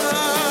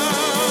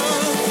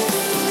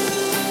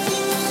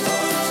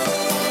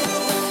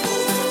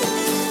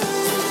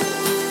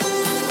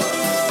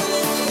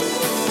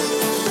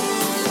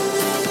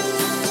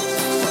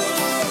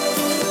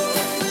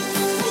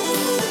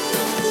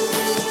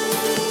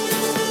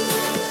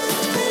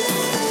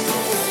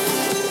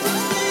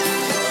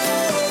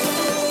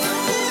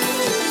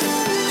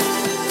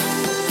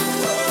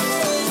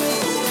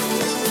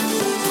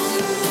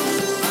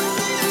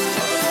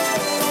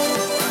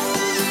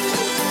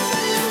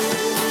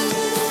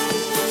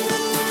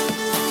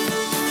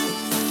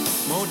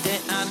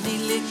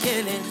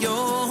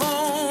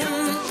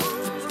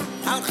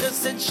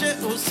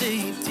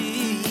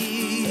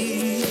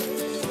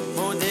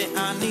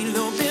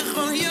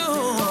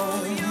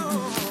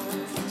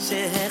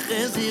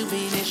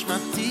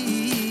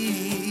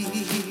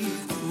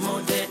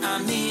מודה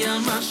אני על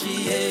מה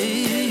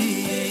שיש,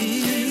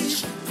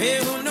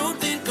 והוא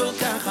נותן כל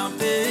כך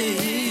הרבה,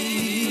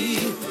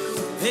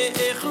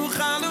 ואיך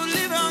אוכל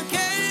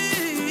לבקש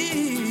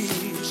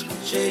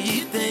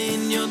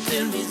שייתן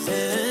יותר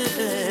מזה,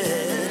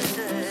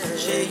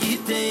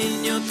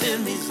 שייתן יותר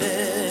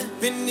מזה.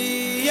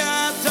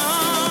 בניה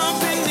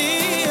טוב,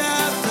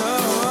 בניה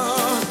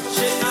טוב,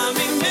 שעל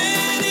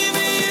ממני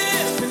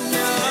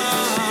ויתנה.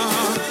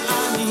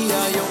 אני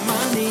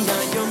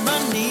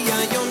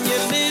היום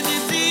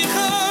ילדתיך,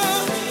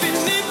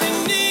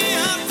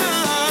 בניה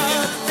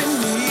טוב,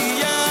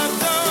 בניה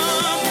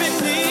טוב,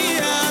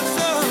 בניה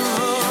טוב,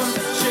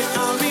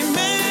 שעל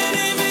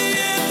ממני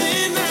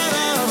ויתנה.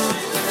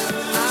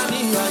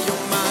 אני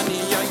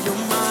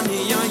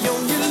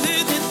היום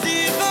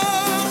ילדתיך,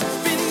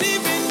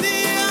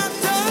 בניה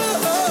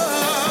טוב.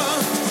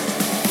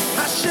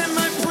 Hashem,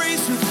 I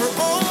praise you for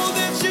all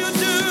that you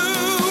do.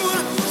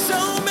 So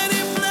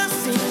many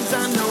blessings,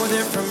 I know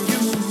they're from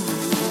you.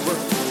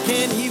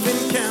 Can't even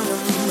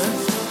count them.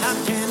 How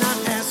can I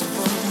ask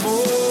for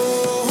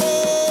more?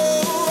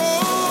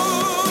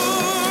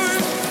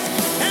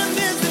 And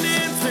there's an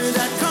answer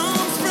that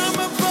comes from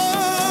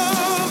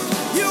above.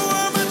 You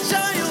are my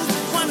child,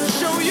 wanna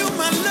show you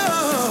my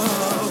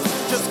love.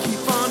 Just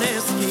keep on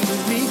asking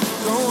me,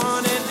 go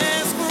on and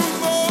ask for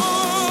more.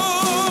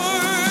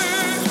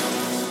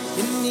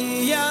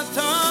 בניה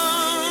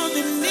טוב,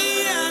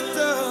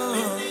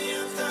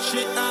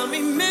 שעל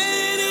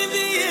ממני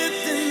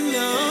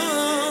ויתנה.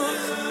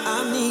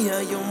 אני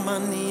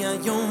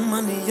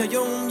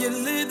היום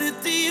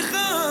ילדתיך,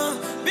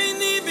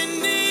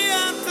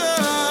 בניה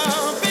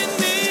טוב,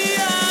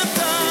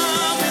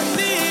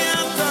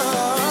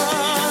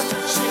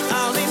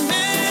 שעל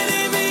ממני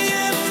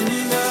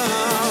ויתנה.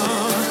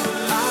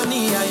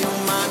 אני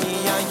היום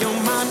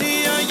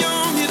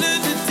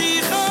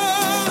ילדתיך,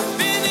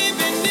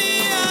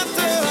 בניה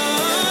טוב,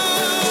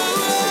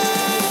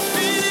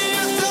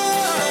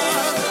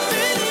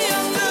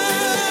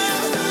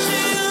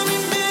 שעל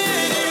ממני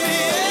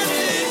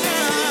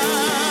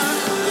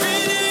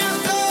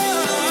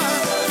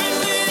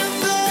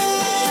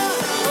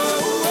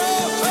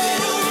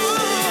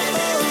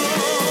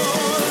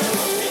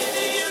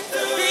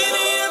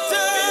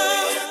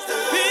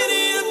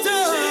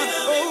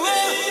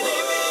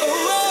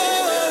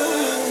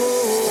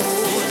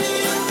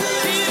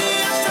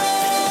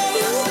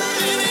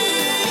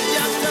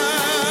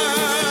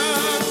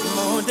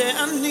מודה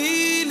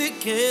אני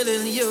לכל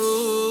עליון.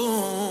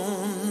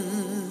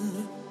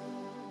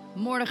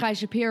 Mordechai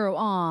Shapiro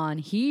on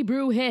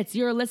Hebrew Hits.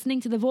 You're listening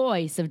to the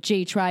voice of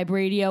J Tribe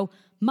Radio.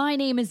 My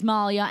name is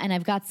Malia, and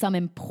I've got some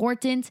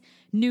important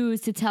news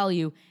to tell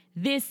you.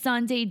 This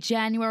Sunday,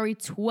 January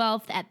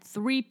 12th at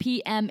 3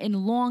 p.m.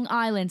 in Long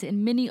Island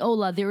in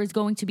Mineola, there is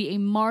going to be a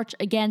march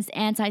against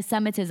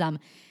anti-Semitism.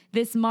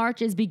 This march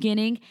is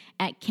beginning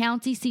at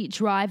County Seat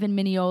Drive in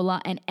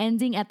Mineola and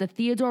ending at the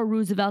Theodore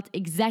Roosevelt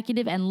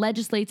Executive and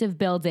Legislative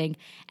Building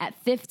at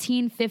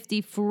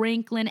 1550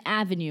 Franklin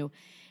Avenue.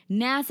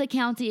 Nassau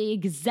County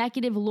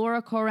Executive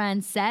Laura Coran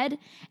said,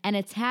 "An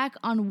attack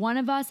on one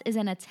of us is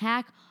an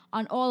attack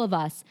on all of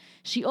us."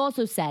 She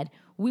also said,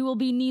 "We will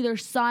be neither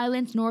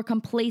silent nor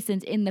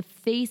complacent in the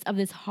face of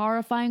this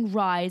horrifying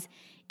rise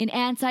in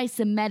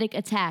anti-Semitic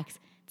attacks.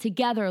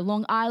 Together,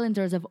 Long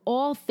Islanders of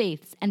all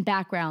faiths and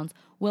backgrounds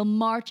will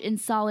march in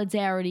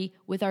solidarity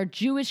with our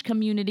Jewish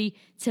community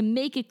to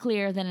make it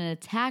clear that an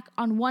attack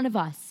on one of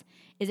us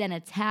is an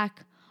attack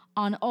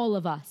on all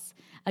of us."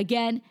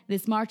 Again,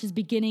 this march is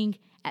beginning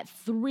at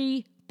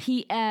 3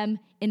 p.m.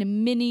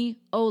 in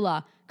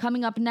Mineola.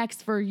 Coming up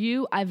next for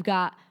you, I've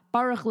got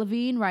Baruch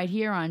Levine right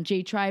here on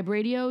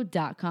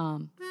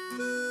jtriberadio.com.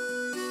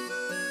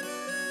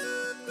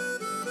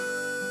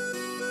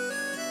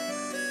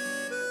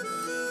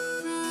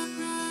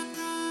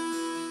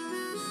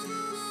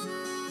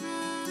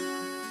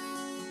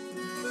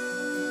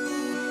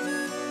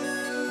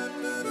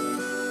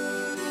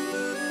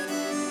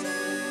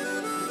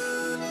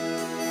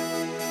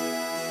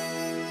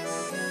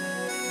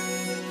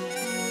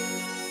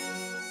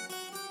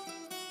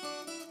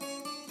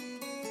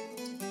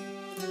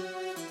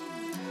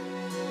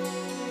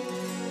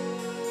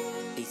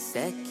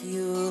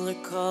 Secular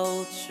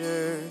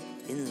culture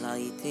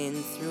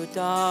enlightened through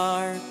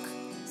dark,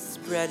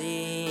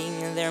 spreading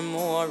their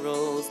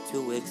morals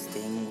to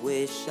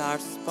extinguish our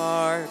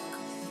spark.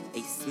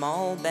 A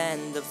small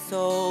band of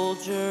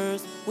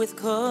soldiers with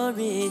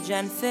courage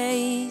and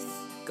faith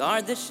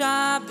guard the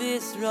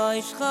Shabbos,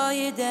 Rosh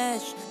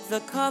Chodesh,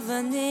 the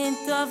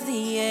covenant of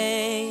the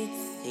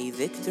eighth. A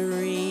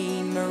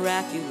victory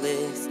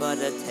miraculous, but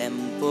a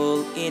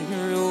temple in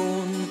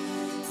ruin.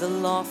 The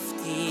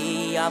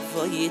lofty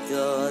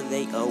avodah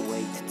they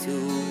await to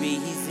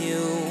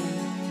resume.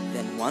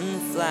 Then one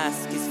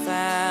flask is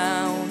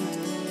found,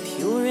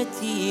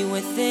 purity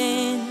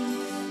within,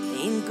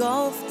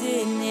 engulfed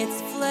in its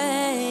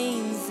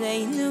flames,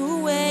 a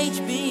new age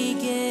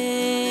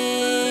begins.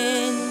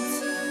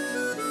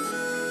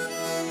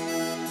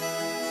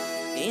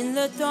 In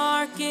the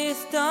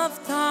darkest of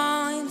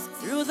times,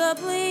 through the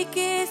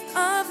bleakest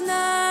of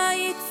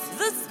nights,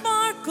 the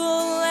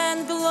sparkle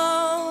and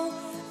glow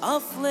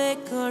of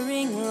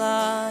flickering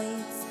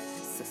lights,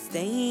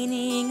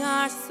 sustaining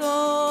our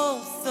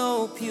souls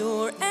so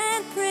pure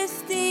and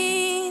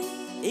pristine,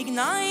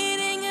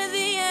 igniting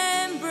the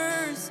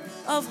embers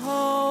of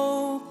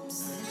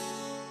hopes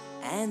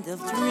and of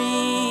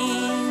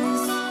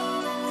dreams.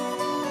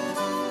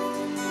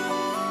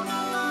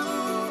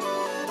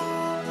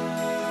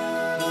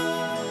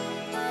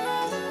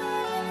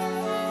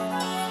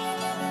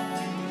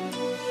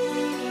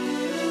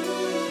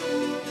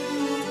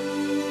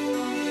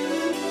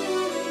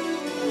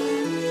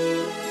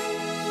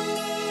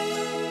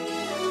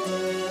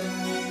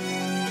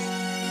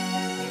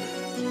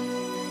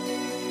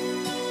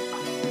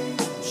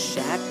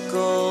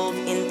 Shackled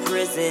in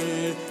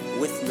prison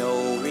with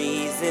no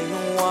reason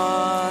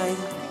why,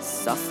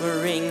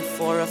 suffering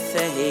for a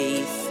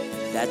faith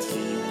that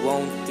he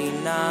won't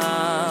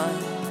deny.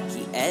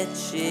 He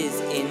etches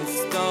in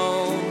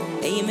stone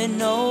a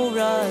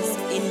menorah's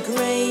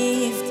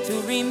engraved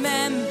to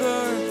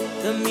remember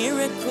the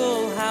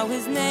miracle how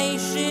his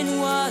nation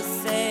was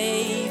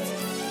saved.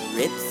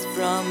 Rips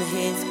from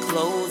his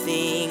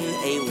clothing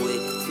a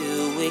wick to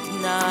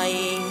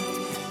ignite.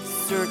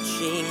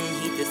 Searching,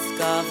 he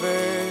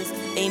discovers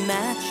a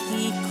match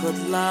he could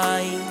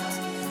light.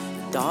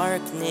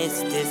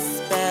 Darkness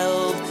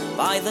dispelled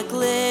by the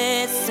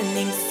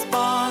glistening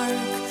spark,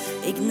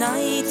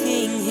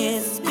 igniting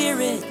his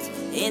spirit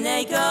in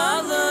a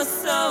gallows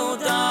so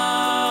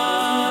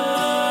dark.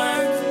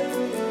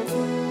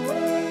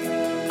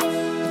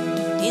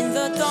 In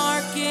the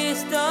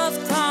darkest of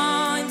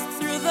times,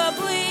 through the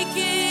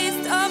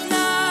bleakest of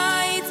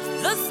nights,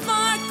 the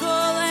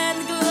sparkle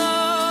and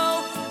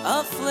glow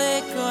of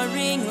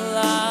flickering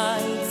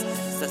lights,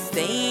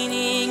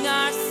 sustaining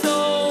our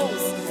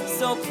souls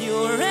so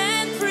pure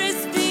and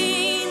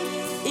pristine,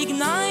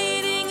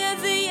 igniting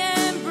the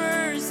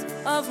embers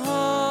of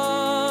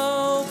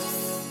hope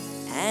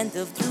and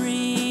of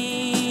dreams.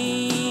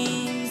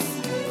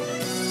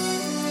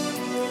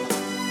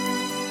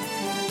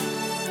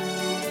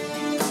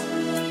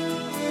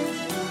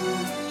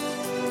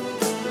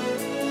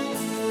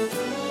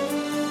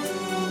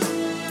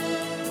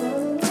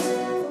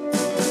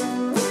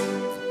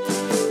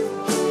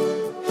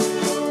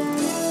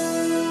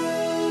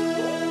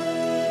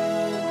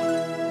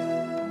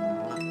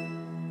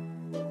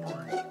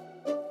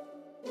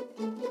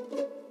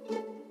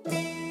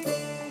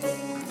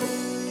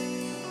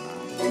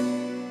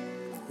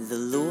 The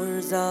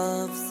lures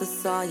of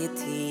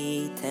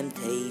society,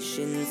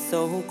 temptation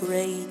so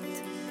great,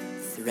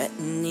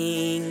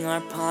 threatening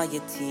our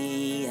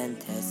piety and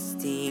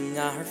testing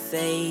our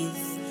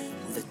faith.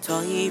 The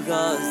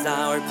Torah's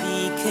our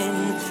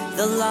beacon,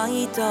 the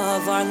light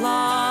of our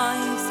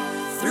lives.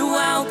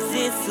 Throughout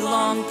this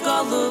long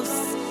galus,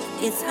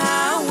 it's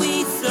how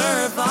we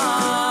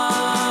survive.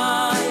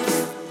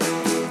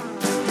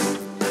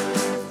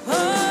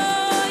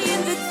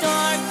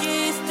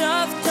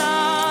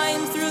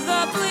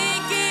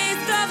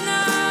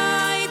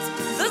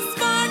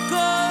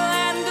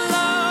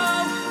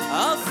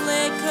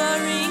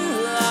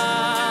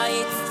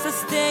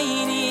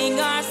 Sustaining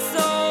our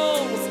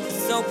souls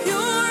so pure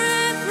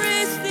and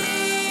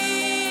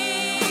pristine,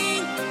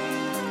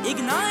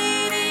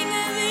 igniting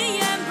the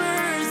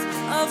embers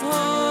of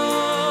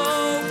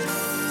hope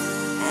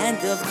and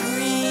of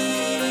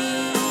dreams.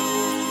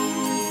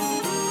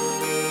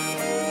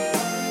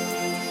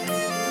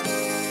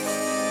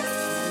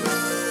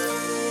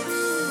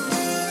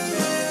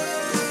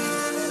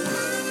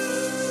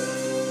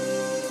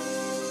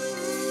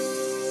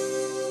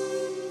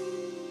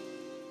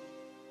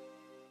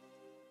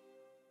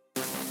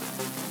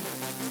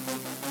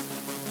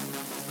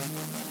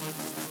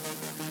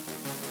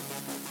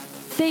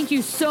 Thank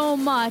you so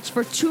much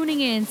for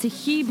tuning in to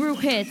Hebrew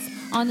Hits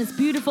on this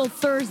beautiful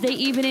Thursday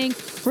evening.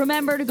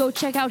 Remember to go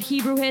check out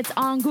Hebrew Hits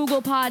on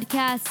Google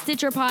Podcasts,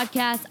 Stitcher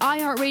Podcasts,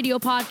 iHeartRadio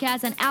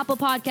Podcasts, and Apple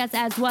Podcasts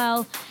as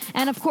well.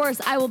 And of course,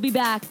 I will be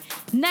back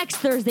next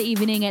Thursday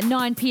evening at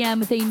 9 p.m.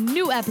 with a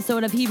new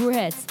episode of Hebrew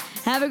Hits.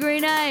 Have a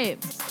great night.